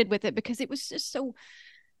frustrated with it because it was just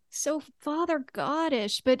so Father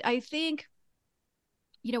Godish. But I think,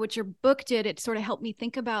 what your book did, it sort of helped me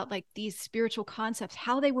think about like these spiritual concepts,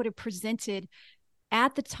 how they would have presented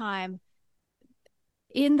at the time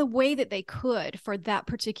in the way that they could for that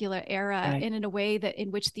particular era, Right. and in a way that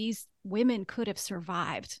in which these women could have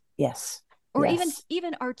survived, Yes. or even Yes.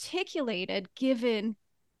 even articulated, given,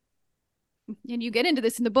 and you get into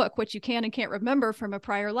this in the book, what you can and can't remember from a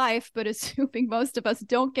prior life, but assuming most of us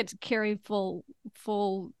don't get to carry full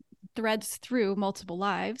threads through multiple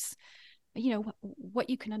lives, what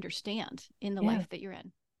you can understand in the Yeah. life that you're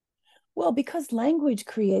in. Well, because language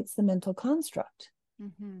creates the mental construct,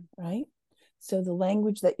 Mm-hmm. right? So the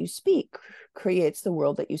language that you speak creates the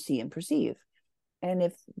world that you see and perceive. And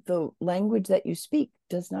if the language that you speak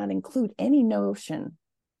does not include any notion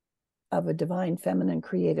of a divine feminine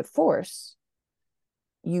creative force,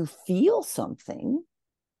 you feel something,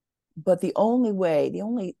 but the only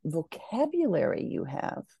vocabulary you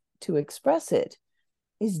have to express it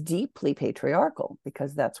is deeply patriarchal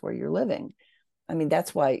because that's where you're living. I mean,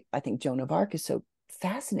 that's why I think Joan of Arc is so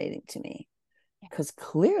fascinating to me because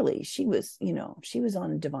clearly she was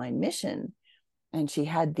on a divine mission and she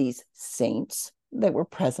had these saints that were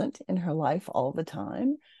present in her life all the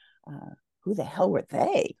time. Who the hell were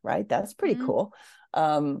they, right? That's pretty Mm-hmm. cool.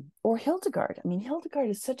 Or Hildegard. I mean, Hildegard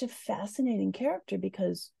is such a fascinating character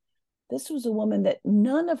because this was a woman that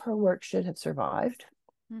none of her work should have survived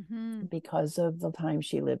Mm-hmm. because of the time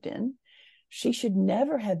she lived in. She should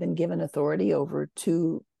never have been given authority over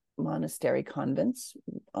two monastery convents,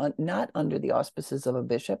 not under the auspices of a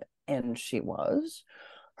bishop, and she was.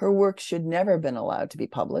 Her work should never have been allowed to be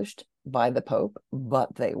published by the Pope,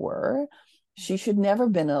 but they were. She should never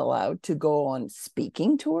have been allowed to go on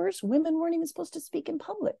speaking tours. Women weren't even supposed to speak in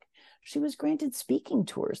public. She was granted speaking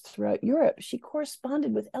tours throughout Europe. She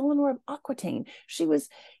corresponded with Eleanor of Aquitaine. She was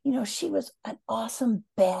an awesome,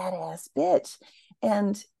 badass bitch.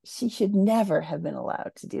 And she should never have been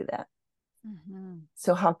allowed to do that. Mm-hmm.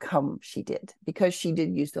 So, how come she did? Because she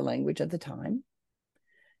did use the language of the time.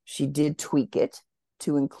 She did tweak it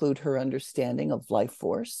to include her understanding of life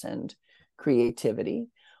force and creativity.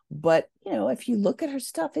 But, if you look at her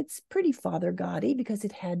stuff, it's pretty Father Gaudy because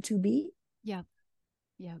it had to be. Yeah.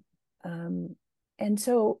 Yeah. Um, and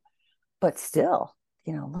so, but still,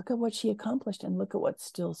 look at what she accomplished and look at what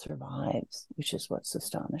still survives, which is what's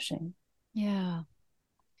astonishing. Yeah.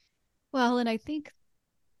 Well, and I think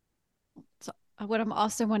what I'm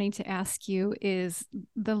also wanting to ask you is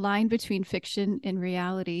the line between fiction and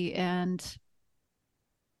reality. And,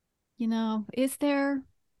 is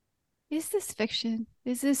this fiction?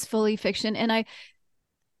 Is this fully fiction? And I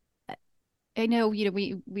know,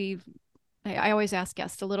 I always ask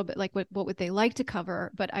guests a little bit like what would they like to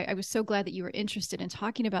cover, but I was so glad that you were interested in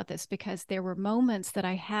talking about this because there were moments that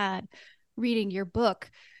I had reading your book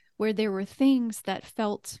where there were things that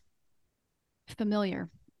felt familiar.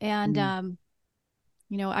 And Mm.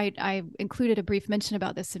 I included a brief mention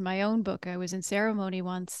about this in my own book. I was in ceremony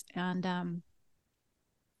once and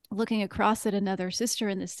looking across at another sister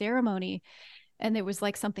in the ceremony, and there was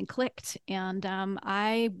like something clicked, and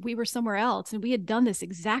we were somewhere else, and we had done this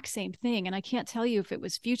exact same thing. And I can't tell you if it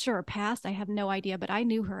was future or past. I have no idea, but I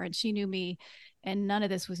knew her and she knew me, and none of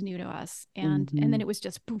this was new to us. And then Mhm. it was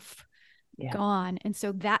just poof, Yeah. gone. And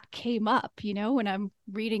so that came up, when I'm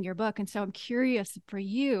reading your book. And so I'm curious for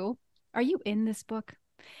you, are you in this book?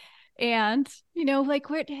 And like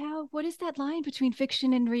what is that line between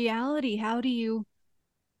fiction and reality? How do you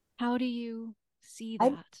see I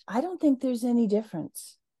that? I don't think there's any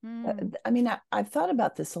difference. Mm. I mean, I've thought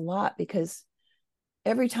about this a lot because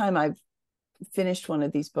every time I've finished one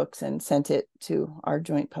of these books and sent it to our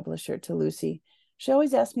joint publisher, to Lucy, she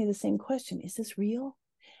always asks me the same question: Is this real?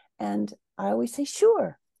 And I always say,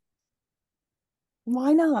 sure.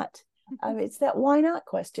 Why not? I mean, it's that why not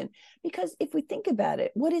question. Because if we think about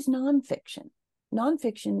it, what is nonfiction?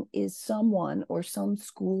 Nonfiction is someone or some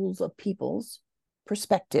schools of people's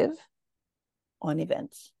perspective on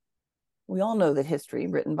events. We all know that history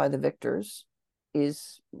written by the victors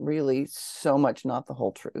is really so much not the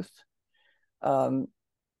whole truth. Um,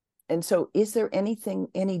 and so, is there any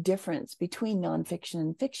difference between nonfiction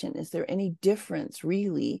and fiction? Is there any difference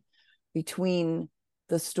really between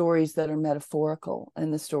the stories that are metaphorical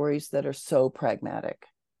and the stories that are so pragmatic?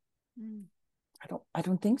 Mm. I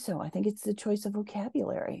don't think so. I think it's the choice of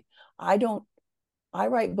vocabulary. I don't I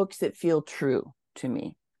write books that feel true to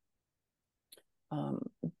me. Um,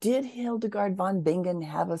 did Hildegard von Bingen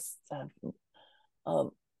have a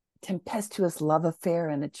tempestuous love affair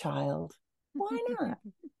and a child? Why not?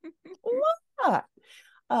 Why not?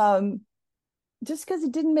 Um, just because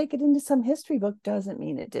it didn't make it into some history book doesn't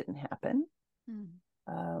mean it didn't happen. Mm.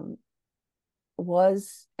 Um,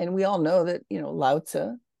 and we all know that, Lao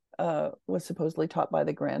Tzu was supposedly taught by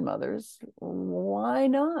the grandmothers. Why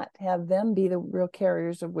not have them be the real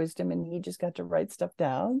carriers of wisdom and he just got to write stuff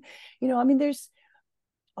down? I mean, there's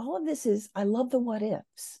all of this is, I love the what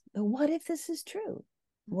ifs. The what if this is true?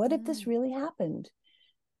 What if this Mhm. really happened?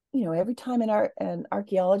 Every time an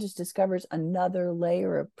archaeologist discovers another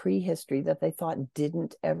layer of prehistory that they thought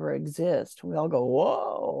didn't ever exist, we all go,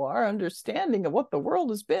 whoa, our understanding of what the world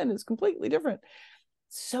has been is completely different.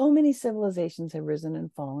 So many civilizations have risen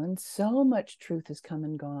and fallen. So much truth has come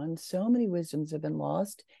and gone. So many wisdoms have been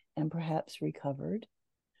lost and perhaps recovered.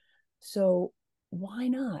 So why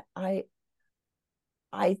not? I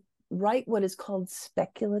write what is called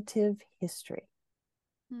speculative history,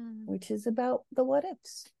 Mm. which is about the what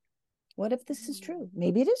ifs. What if this is Mm. true?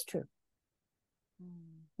 Maybe it is true.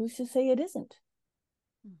 Mm. Who's to say it isn't?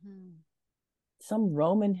 Mhm. Some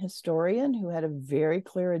Roman historian who had a very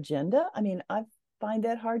clear agenda. I mean, I find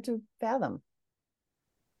that hard to fathom.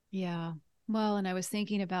 Yeah. Well, and I was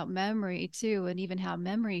thinking about memory too, and even how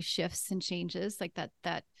memory shifts and changes, like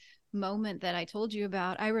that moment that I told you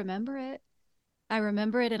about. I remember it. I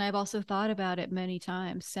remember it, and I've also thought about it many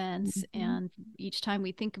times since. Mm-hmm. And each time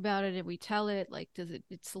we think about it and we tell it, like,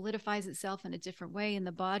 it solidifies itself in a different way in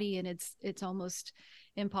the body, and it's almost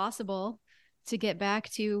impossible to get back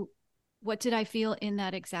to what did I feel in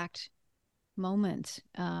that exact moment.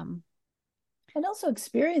 And also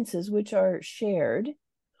experiences which are shared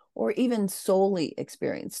or even solely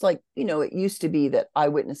experienced. Like, it used to be that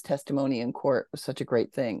eyewitness testimony in court was such a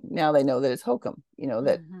great thing. Now they know that it's hokum,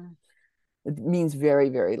 that Mhm. it means very,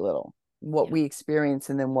 very little. What Yeah. we experience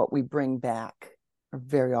and then what we bring back are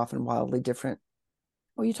very often wildly different.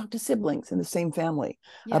 Or you talk to siblings in the same family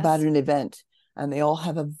about Yes. an event, and they all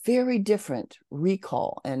have a very different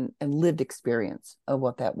recall and lived experience of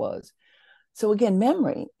what that was. So again,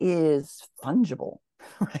 memory is fungible,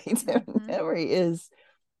 right? Mm-hmm. Memory is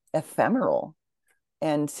ephemeral.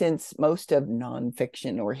 And since most of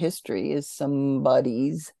nonfiction or history is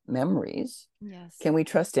somebody's memories, Yes. can we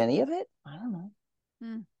trust any of it? I don't know.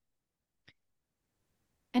 Mm.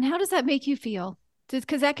 And how does that make you feel?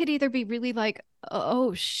 Because that could either be really like,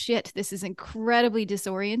 oh shit, this is incredibly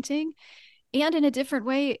disorienting. And in a different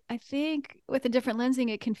way, I think with a different lensing,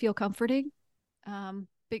 it can feel comforting.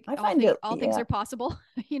 Big, I find it, all things yeah, are possible,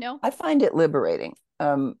 you know? I find it liberating,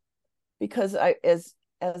 because as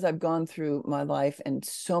as I've gone through my life, and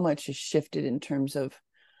so much has shifted in terms of,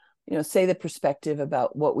 say the perspective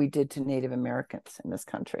about what we did to Native Americans in this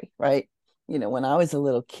country, right? When I was a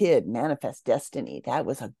little kid, manifest destiny, that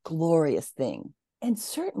was a glorious thing. And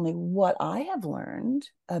certainly what I have learned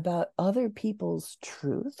about other people's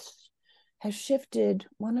truths has shifted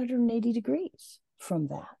 180 degrees from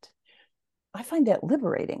that. I find that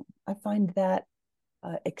liberating. I find that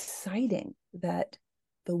exciting, that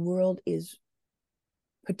the world is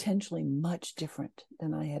potentially much different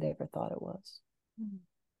than I had ever thought it was.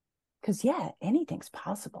 Because, anything's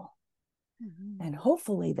possible. Mm-hmm. And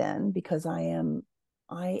hopefully then, because I am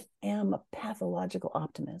a pathological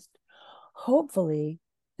optimist, hopefully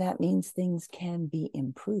that means things can be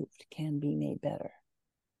improved, can be made better.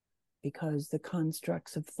 Because the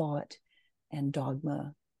constructs of thought and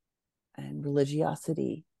dogma and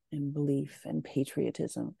religiosity and belief and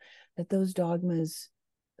patriotism, that those dogmas,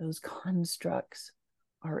 those constructs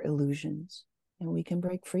are illusions, and we can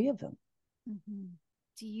break free of them. Mm-hmm.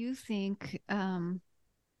 Do you think,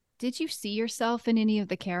 did you see yourself in any of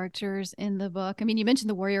the characters in the book? I mean, you mentioned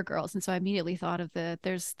the Warrior Girls, and so I immediately thought of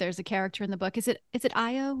there's a character in the book. Is it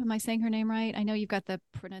Io? Am I saying her name right? I know you've got the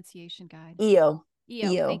pronunciation guide. Io.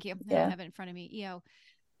 Io, thank you. Yeah. I have it in front of me. Io,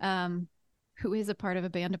 who is a part of a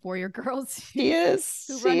band of warrior girls who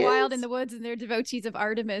run wild in the woods, and they're devotees of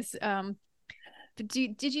Artemis. But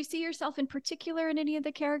did you see yourself in particular in any of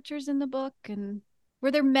the characters in the book? And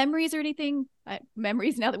were there memories or anything?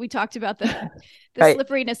 Memories, now that we talked about the right.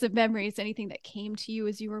 Slipperiness of memories, anything that came to you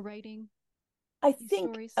as you were writing? I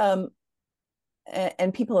think,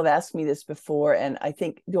 and people have asked me this before, and I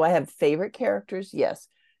think, do I have favorite characters? Yes.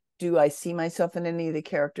 Do I see myself in any of the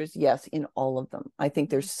characters? Yes, in all of them. I think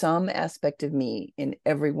there's some aspect of me in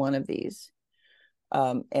every one of these.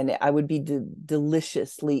 And I would be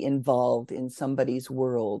deliciously involved in somebody's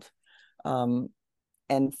world,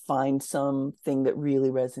 and find something that really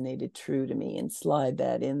resonated true to me and slide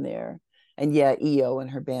that in there. And Io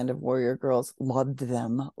and her band of warrior girls, loved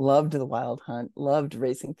them, loved the wild hunt, loved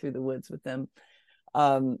racing through the woods with them.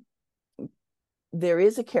 There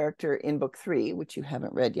is a character in book 3, which you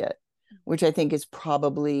haven't read yet, which I think is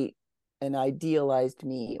probably an idealized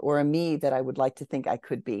me, or a me that I would like to think I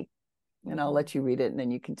could be. And I'll let you read it, and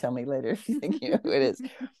then you can tell me later if you think you know who it is.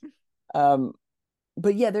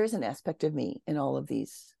 But there's an aspect of me in all of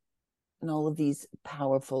these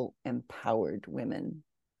powerful, empowered women.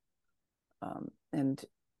 And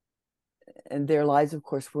their lives, of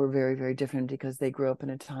course, were very, very different, because they grew up in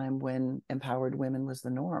a time when empowered women was the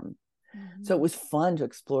norm. Mm-hmm. So it was fun to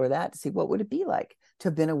explore that, to see what would it be like to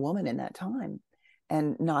have been a woman in that time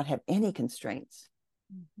and not have any constraints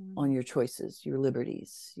on your choices, your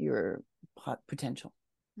liberties, your potential.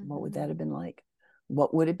 What would that have been like?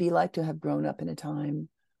 What would it be like to have grown up in a time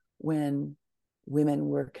when women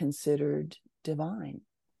were considered divine?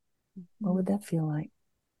 What would that feel like?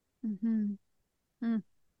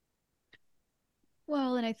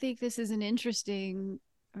 Well, and I think this is an interesting,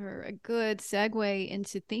 or a good segue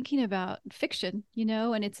into thinking about fiction,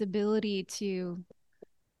 and its ability to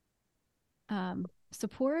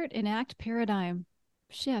support, enact paradigm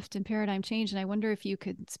shift and paradigm change. And I wonder if you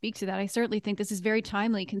could speak to that. I certainly think this is very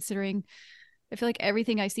timely, considering I feel like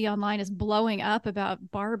everything I see online is blowing up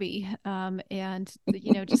about Barbie, and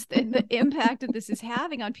just the impact that this is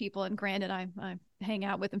having on people. And granted, I hang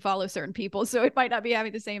out with and follow certain people, so it might not be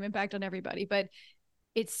having the same impact on everybody, but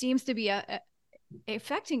it seems to be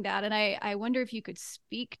affecting that. And I wonder if you could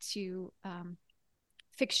speak to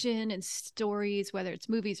fiction and stories, whether it's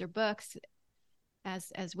movies or books,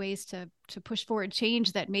 as ways to push forward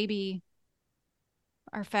change that maybe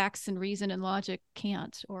our facts and reason and logic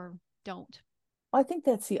can't or don't. I think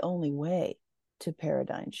that's the only way to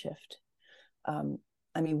paradigm shift.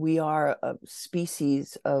 I mean, we are a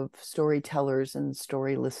species of storytellers and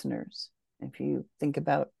story listeners. If you think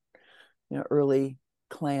about, early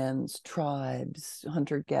clans, tribes,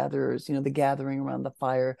 hunter-gatherers, the gathering around the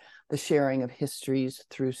fire, the sharing of histories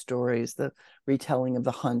through stories, the retelling of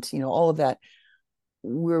the hunt, all of that.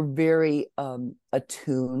 We're very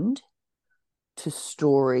attuned to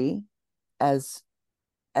story as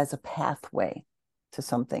a pathway to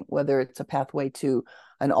something, whether it's a pathway to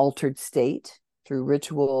an altered state through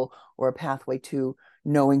ritual, or a pathway to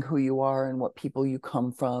knowing who you are and what people you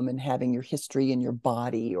come from and having your history in your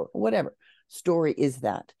body, or whatever. Story is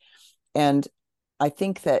that. And I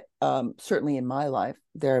think that certainly in my life,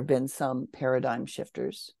 there have been some paradigm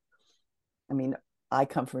shifters. I mean, I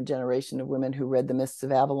come from a generation of women who read The Mists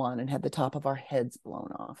of Avalon and had the top of our heads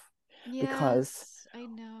blown off. Yes, because I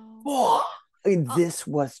know. This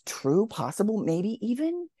was true, possible, maybe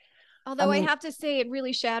even. I Although I mean, have to say, it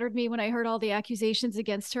really shattered me when I heard all the accusations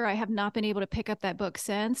against her. I have not been able to pick up that book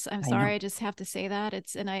since. I'm I sorry. know, I just have to say that.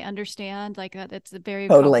 And I understand like that's a very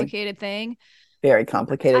totally complicated thing. very I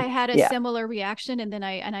complicated. had a Yeah. similar reaction, and then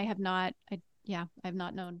I have not, yeah, I've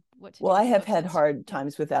not known what to do Well, with I the have book had since. hard Yeah.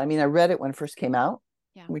 times with that. I mean, I read it when it first came out,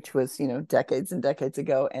 Yeah. which was, decades and decades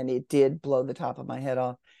ago, and it did blow the top of my head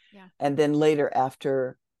off. Yeah. And then later,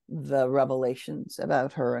 after the revelations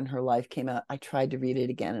about her and her life came out, I tried to read it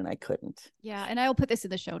again and I couldn't. Yeah. And I'll put this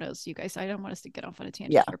in the show notes, you guys. I don't want us to get off on a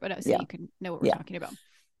tangent Yeah. here, but so Yeah. you can know what we're Yeah. talking about.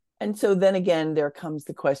 And so then again, there comes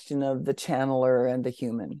the question of the channeler and the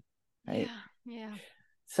human, right? Yeah. Yeah.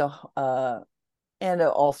 So, and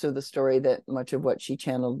also the story that much of what she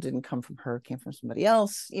channeled didn't come from her, came from somebody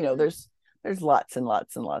else. Mm. There's lots and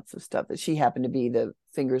lots and lots of stuff that she happened to be the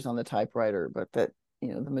fingers on the typewriter, but that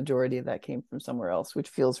the majority of that came from somewhere else, which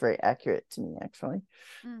feels very accurate to me, actually.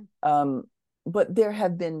 Mm. Um, but there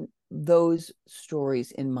have been those stories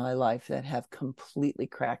in my life that have completely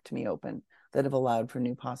cracked me open, that have allowed for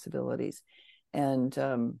new possibilities. And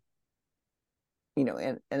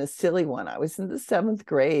and a silly one. I was in the 7th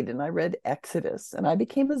grade and I read Exodus and I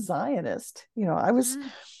became a Zionist. Mm.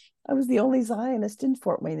 I was the only Zionist in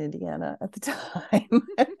Fort Wayne, Indiana at the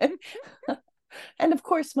time. And of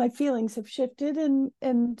course my feelings have shifted, and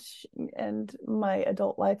my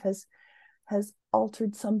adult life has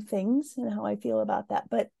altered some things and how I feel about that.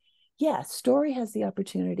 But yeah, story has the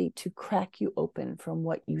opportunity to crack you open from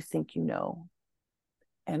what you think you know.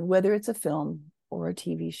 And whether it's a film or a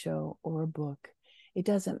TV show or a book, it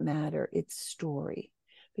doesn't matter. It's story.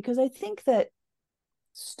 Because I think that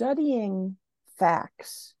studying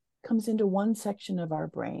facts comes into one section of our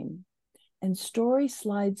brain, and story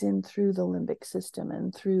slides in through the limbic system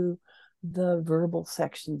and through the verbal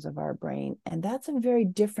sections of our brain. And that's a very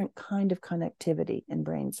different kind of connectivity in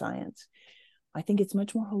brain science. I think it's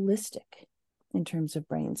much more holistic in terms of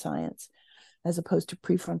brain science, as opposed to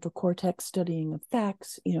prefrontal cortex studying of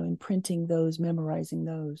facts, imprinting those, memorizing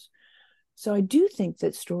those. So I do think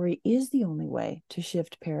that story is the only way to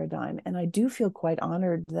shift paradigm. And I do feel quite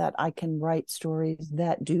honored that I can write stories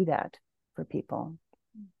that do that for people.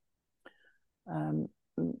 Um,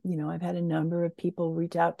 I've had a number of people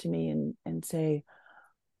reach out to me and say,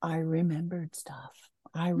 I remembered stuff.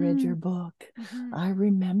 I read your Mm. book. Mm-hmm. I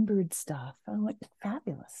remembered stuff. I'm like,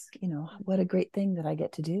 fabulous. What Mm-hmm. a great thing that I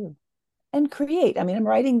get to do and create. I mean, I'm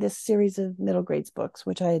writing this series of middle grades books,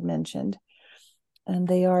 which I had mentioned, and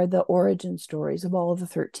they are the origin stories of all of the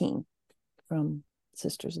 13 from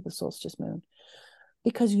Sisters of the Solstice Moon,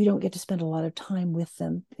 because you don't get to spend a lot of time with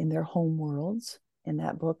them in their home worlds. In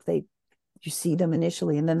that book, you see them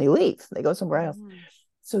initially and then they leave, they go somewhere else. Mm-hmm.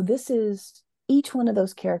 So this is each one of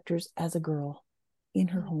those characters as a girl in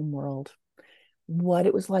her Mm. home world, what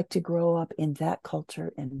it was like to grow up in that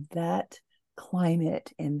culture and that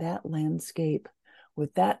climate and that landscape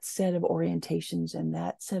with that set of orientations and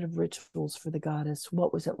that set of rituals for the goddess.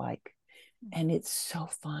 What was it like? And it's so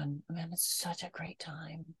fun. I mean, it's such a great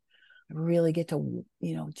time. I really get to,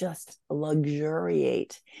 just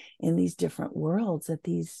luxuriate in these different worlds that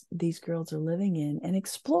these girls are living in, and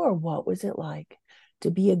explore what was it like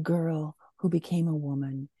to be a girl who became a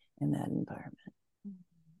woman in that environment.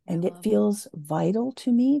 I And it love it. feels vital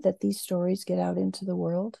to me that these stories get out into the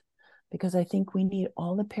world, because I think we need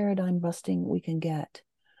all the paradigm busting we can get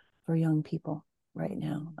for young people right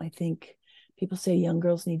now. Mm. I think people say young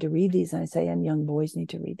girls need to read these, and I say, and young boys need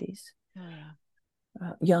to read these. Oh yeah.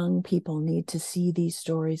 Young people need to see these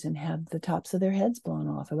stories and have the tops of their heads blown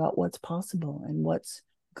off about what's possible and what's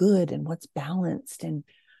good and what's balanced and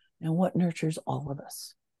what nurtures all of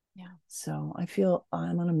us. Yeah. So I feel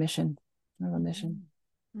I'm on a mission. I'm on a mission.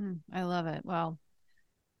 Mm. I love it. Well,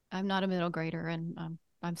 I'm not a middle grader, and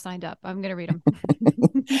I'm signed up. I'm gonna read them.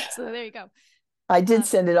 So there you go. I did Um,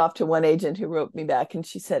 send it off to one agent who wrote me back, and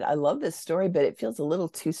she said, I love this story, but it feels a little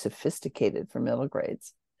too sophisticated for middle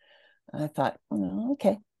grades. And I thought, oh,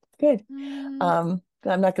 okay, good. mm,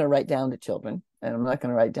 I'm not going to write down to children, and I'm not going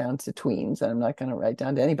to write down to tweens, and I'm not going to write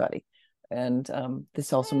down to anybody. And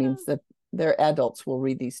this also means well, that their adults will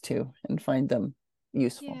read these too and find them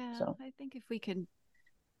useful. yeah, So, I think if we could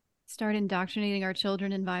start indoctrinating our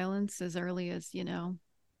children in violence as early as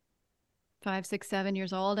 5, 6, 7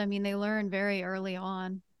 years old, I mean, they learn very early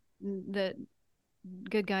on that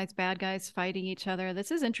good guys, bad guys fighting each other.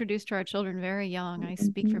 This is introduced to our children very young. I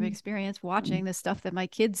speak from mm-hmm. experience watching the stuff that my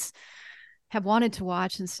kids have wanted to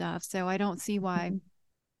watch and stuff. So I don't see why.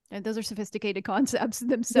 And those are sophisticated concepts They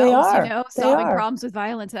themselves, are. They solving are. problems with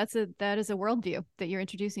violence. That is a worldview that you're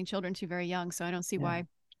introducing children to very young. So I don't see Yeah. why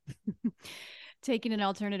taking an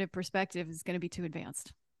alternative perspective is going to be too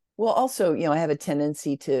advanced. Well, also, I have a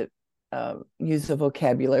tendency to use a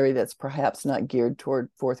vocabulary that's perhaps not geared toward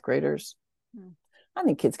fourth graders. Hmm. I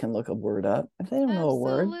think kids can look a word up if they don't know a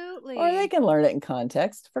word, or they Absolutely. can learn it in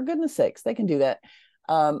context. For goodness sakes, they can do that.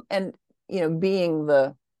 And being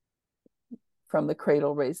the from the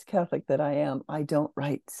cradle raised Catholic that I am, I don't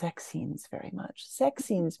write sex scenes very much. Sex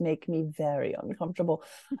scenes make me very uncomfortable.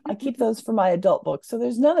 I keep those for my adult books. So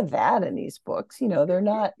there's none of that in these books. They're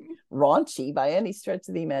not raunchy by any stretch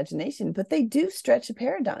of the imagination, but they do stretch a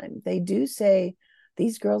paradigm. They do say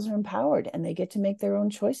these girls are empowered and they get to make their own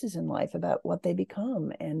choices in life about what they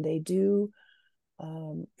become. And they do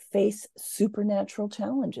face supernatural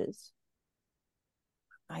challenges.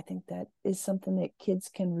 I think that is something that kids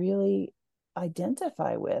can really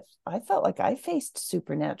identify with. I felt like I faced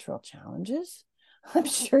supernatural challenges. I'm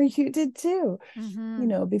sure you did too.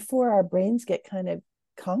 Mm-hmm. Before our brains get kind of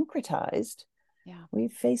concretized, Yeah. we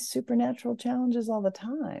face supernatural challenges all the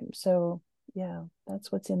time. So, yeah,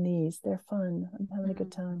 that's what's in these. They're fun. I'm having a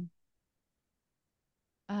good Mm-hmm. time.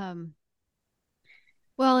 Um,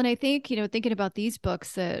 well, and I think, thinking about these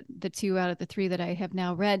books, that the two out of the three that I have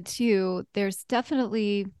now read too, there's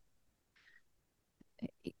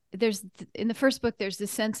in the first book, there's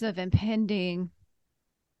this sense of impending,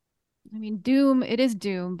 I mean, doom, it is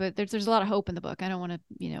doom, but there's a lot of hope in the book. I don't want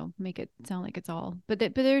to, make it sound like it's all, but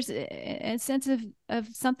there's a sense of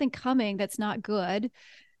something coming that's not good.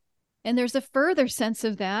 And there's a further sense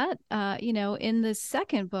of that, in the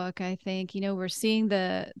second book. I think, we're seeing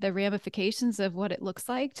the ramifications of what it looks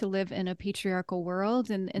like to live in a patriarchal world,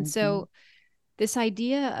 and Mm-hmm. so this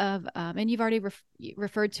idea of, and you've already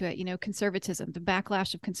referred to it, conservatism, the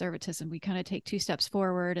backlash of conservatism. We kind of take two steps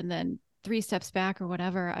forward and then three steps back or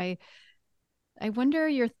whatever. I wonder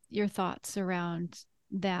your thoughts around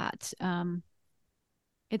that.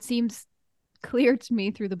 It seems clear to me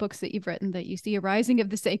through the books that you've written that you see a rising of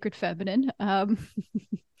the sacred feminine.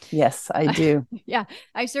 Yes, I do. Yeah,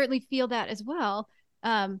 I certainly feel that as well.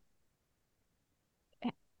 Um,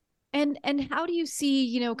 and how do you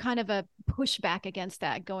see, kind of a pushback against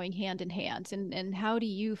that going hand in hand? And how do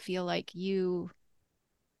you feel like you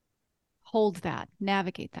hold that,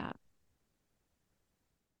 navigate that?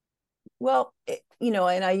 Well,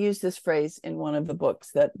 and I use this phrase in one of the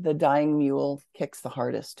books that the dying mule kicks the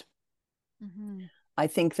hardest. Mm-hmm. I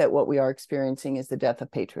think that what we are experiencing is the death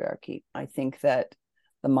of patriarchy. I think that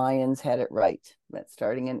the Mayans had it right, that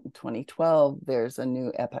starting in 2012, there's a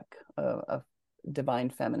new epoch, of divine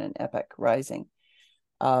feminine epoch rising.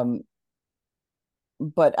 Um,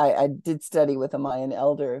 but I did study with a Mayan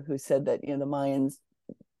elder who said that, the Mayans,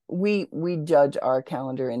 we judge our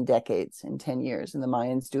calendar in decades, in 10 years, and the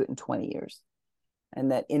Mayans do it in 20 years.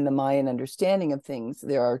 And that in the Mayan understanding of things,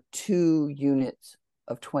 there are two units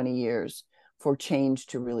of 20 years for change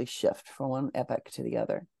to really shift from one epoch to the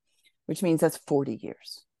other, which means that's 40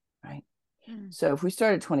 years, right? Mm. So if we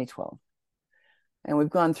started 2012 and we've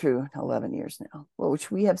gone through 11 years now, well,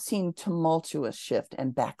 which we have seen tumultuous shift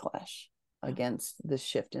and backlash Yeah. against this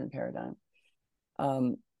shift in paradigm.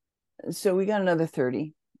 Um, so we got another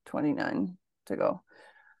 30, 29 to go.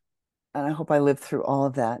 And I hope I live through all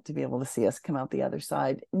of that to be able to see us come out the other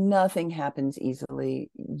side. Nothing happens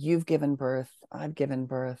easily. You've given birth. I've given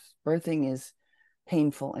birth. Birthing is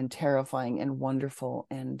painful and terrifying and wonderful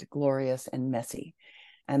and glorious and messy.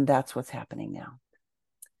 And that's what's happening now.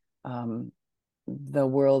 The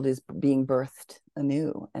world is being birthed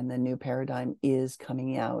anew, and the new paradigm is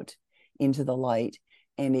coming out into the light.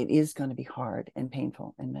 And it is going to be hard and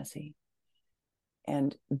painful and messy.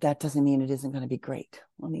 And that doesn't mean it isn't going to be great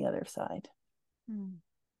on the other side.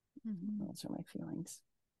 Mm-hmm. Those are my feelings.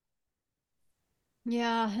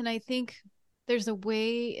 Yeah, and I think there's a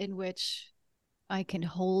way in which I can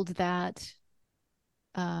hold that.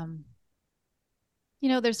 Um,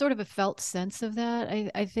 there's sort of a felt sense of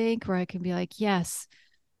that, I think, where I can be like, yes.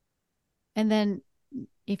 And then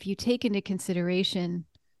if you take into consideration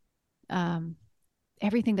um,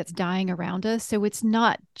 everything that's dying around us, so it's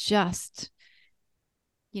not just,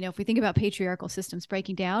 if we think about patriarchal systems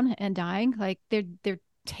breaking down and dying, like they're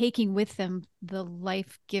taking with them the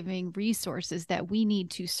life-giving resources that we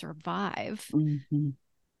need to survive. Mm-hmm.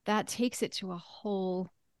 That takes it to a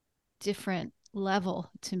whole different level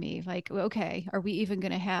to me. Like, okay, are we even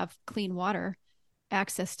going to have clean water,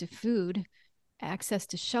 access to food, access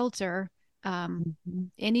to shelter, um, Mm-hmm.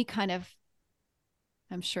 any kind of,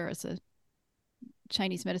 I'm sure as a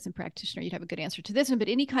Chinese medicine practitioner, you'd have a good answer to this one, but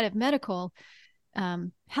any kind of medical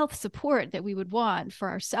health support that we would want for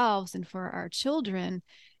ourselves and for our children.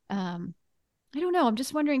 I don't know. I'm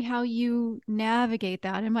just wondering how you navigate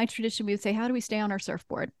that. In my tradition, we would say, how do we stay on our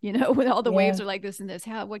surfboard? When all the waves Yeah, are like this and this,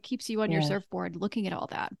 what keeps you on your yeah. surfboard looking at all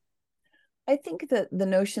that? I think that the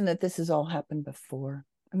notion that this has all happened before,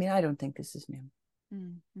 I mean, I don't think this is new.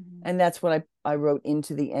 Mm-hmm. And that's what I wrote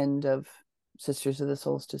into the end of Sisters of the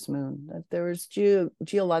Solstice Moon, that there was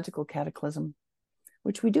geological cataclysm,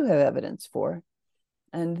 which we do have evidence for,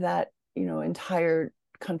 and that, entire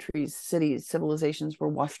countries, cities, civilizations were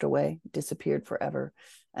washed away, disappeared forever,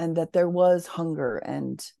 and that there was hunger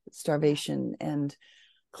and starvation and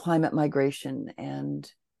climate migration,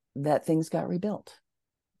 and that things got rebuilt.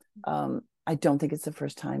 I don't think it's the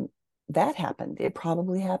first time that happened. It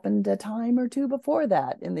probably happened a time or two before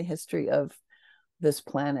that in the history of this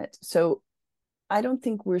planet. So I don't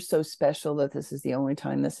think we're so special that this is the only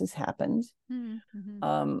time this has happened.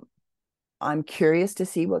 Mm-hmm. I'm curious to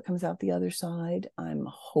see what comes out the other side. I'm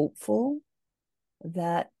hopeful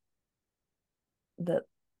that the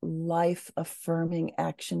life affirming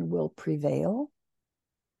action will prevail.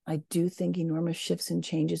 I do think enormous shifts and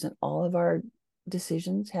changes in all of our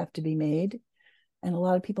decisions have to be made, and a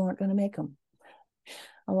lot of people aren't going to make them.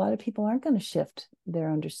 A lot of people aren't going to shift their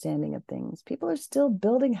understanding of things. People are still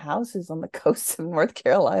building houses on the coasts of North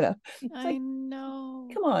Carolina. It's I know.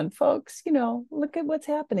 come on, folks, look at what's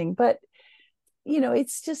happening. But,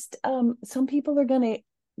 it's just some people are going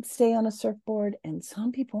to stay on a surfboard and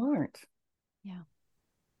some people aren't. Yeah.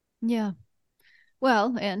 Yeah.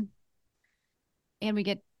 Well, and we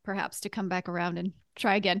get perhaps to come back around and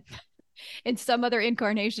try again in some other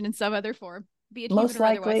incarnation, in some other form, be it human Most or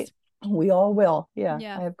otherwise. likely we all will. Yeah.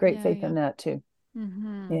 Yeah. I have great Yeah. faith Yeah. in that too.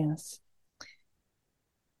 Mm-hmm. Yes.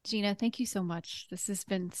 Gina, thank you so much. This has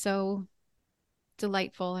been so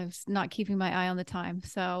delightful. I was not keeping my eye on the time.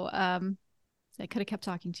 So I could have kept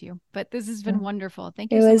talking to you, but this has been wonderful.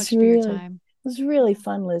 Thank you so much for your time. It was really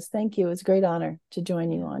fun, Liz. Thank you. It was a great honor to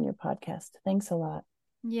join you Yeah. on your podcast. Thanks a lot.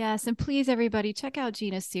 Yes. And please, everybody, check out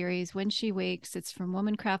Gina's series, When She Wakes. It's from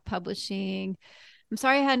Womancraft Publishing. I'm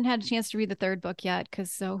sorry I hadn't had a chance to read the third book yet,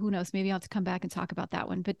 because so who knows, maybe I'll have to come back and talk about that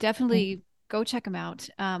one, but definitely go check them out.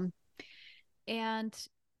 And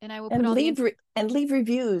I will put all leave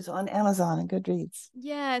reviews on Amazon and Goodreads.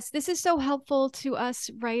 Yes, this is so helpful to us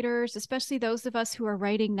writers, especially those of us who are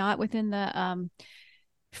writing not within the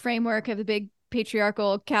framework of the big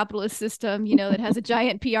patriarchal capitalist system, that has a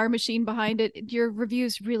giant PR machine behind it. Your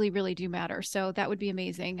reviews really, really do matter. So that would be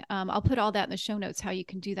amazing. I'll put all that in the show notes, how you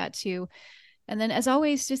can do that too. And then, as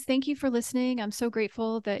always, just thank you for listening. I'm so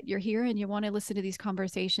grateful that you're here and you want to listen to these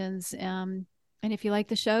conversations. And if you like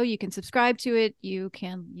the show, you can subscribe to it. You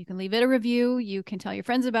can leave it a review. You can tell your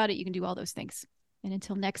friends about it. You can do all those things. And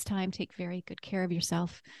until next time, take very good care of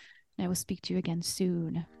yourself. And I will speak to you again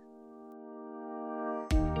soon.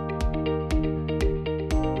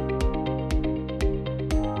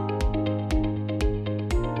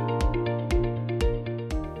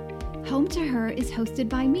 Home to Her is hosted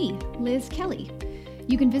by me, Liz Kelly.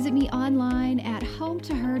 You can visit me online at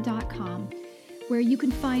hometoher.com, where you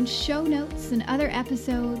can find show notes and other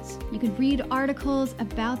episodes. You can read articles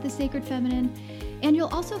about the sacred feminine, and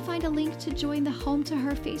you'll also find a link to join the Home to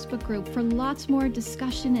Her Facebook group for lots more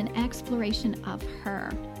discussion and exploration of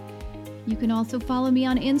her. You can also follow me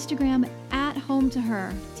on Instagram at Home to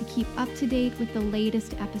Her to keep up to date with the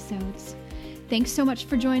latest episodes. Thanks so much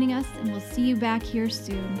for joining us, and we'll see you back here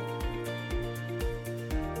soon.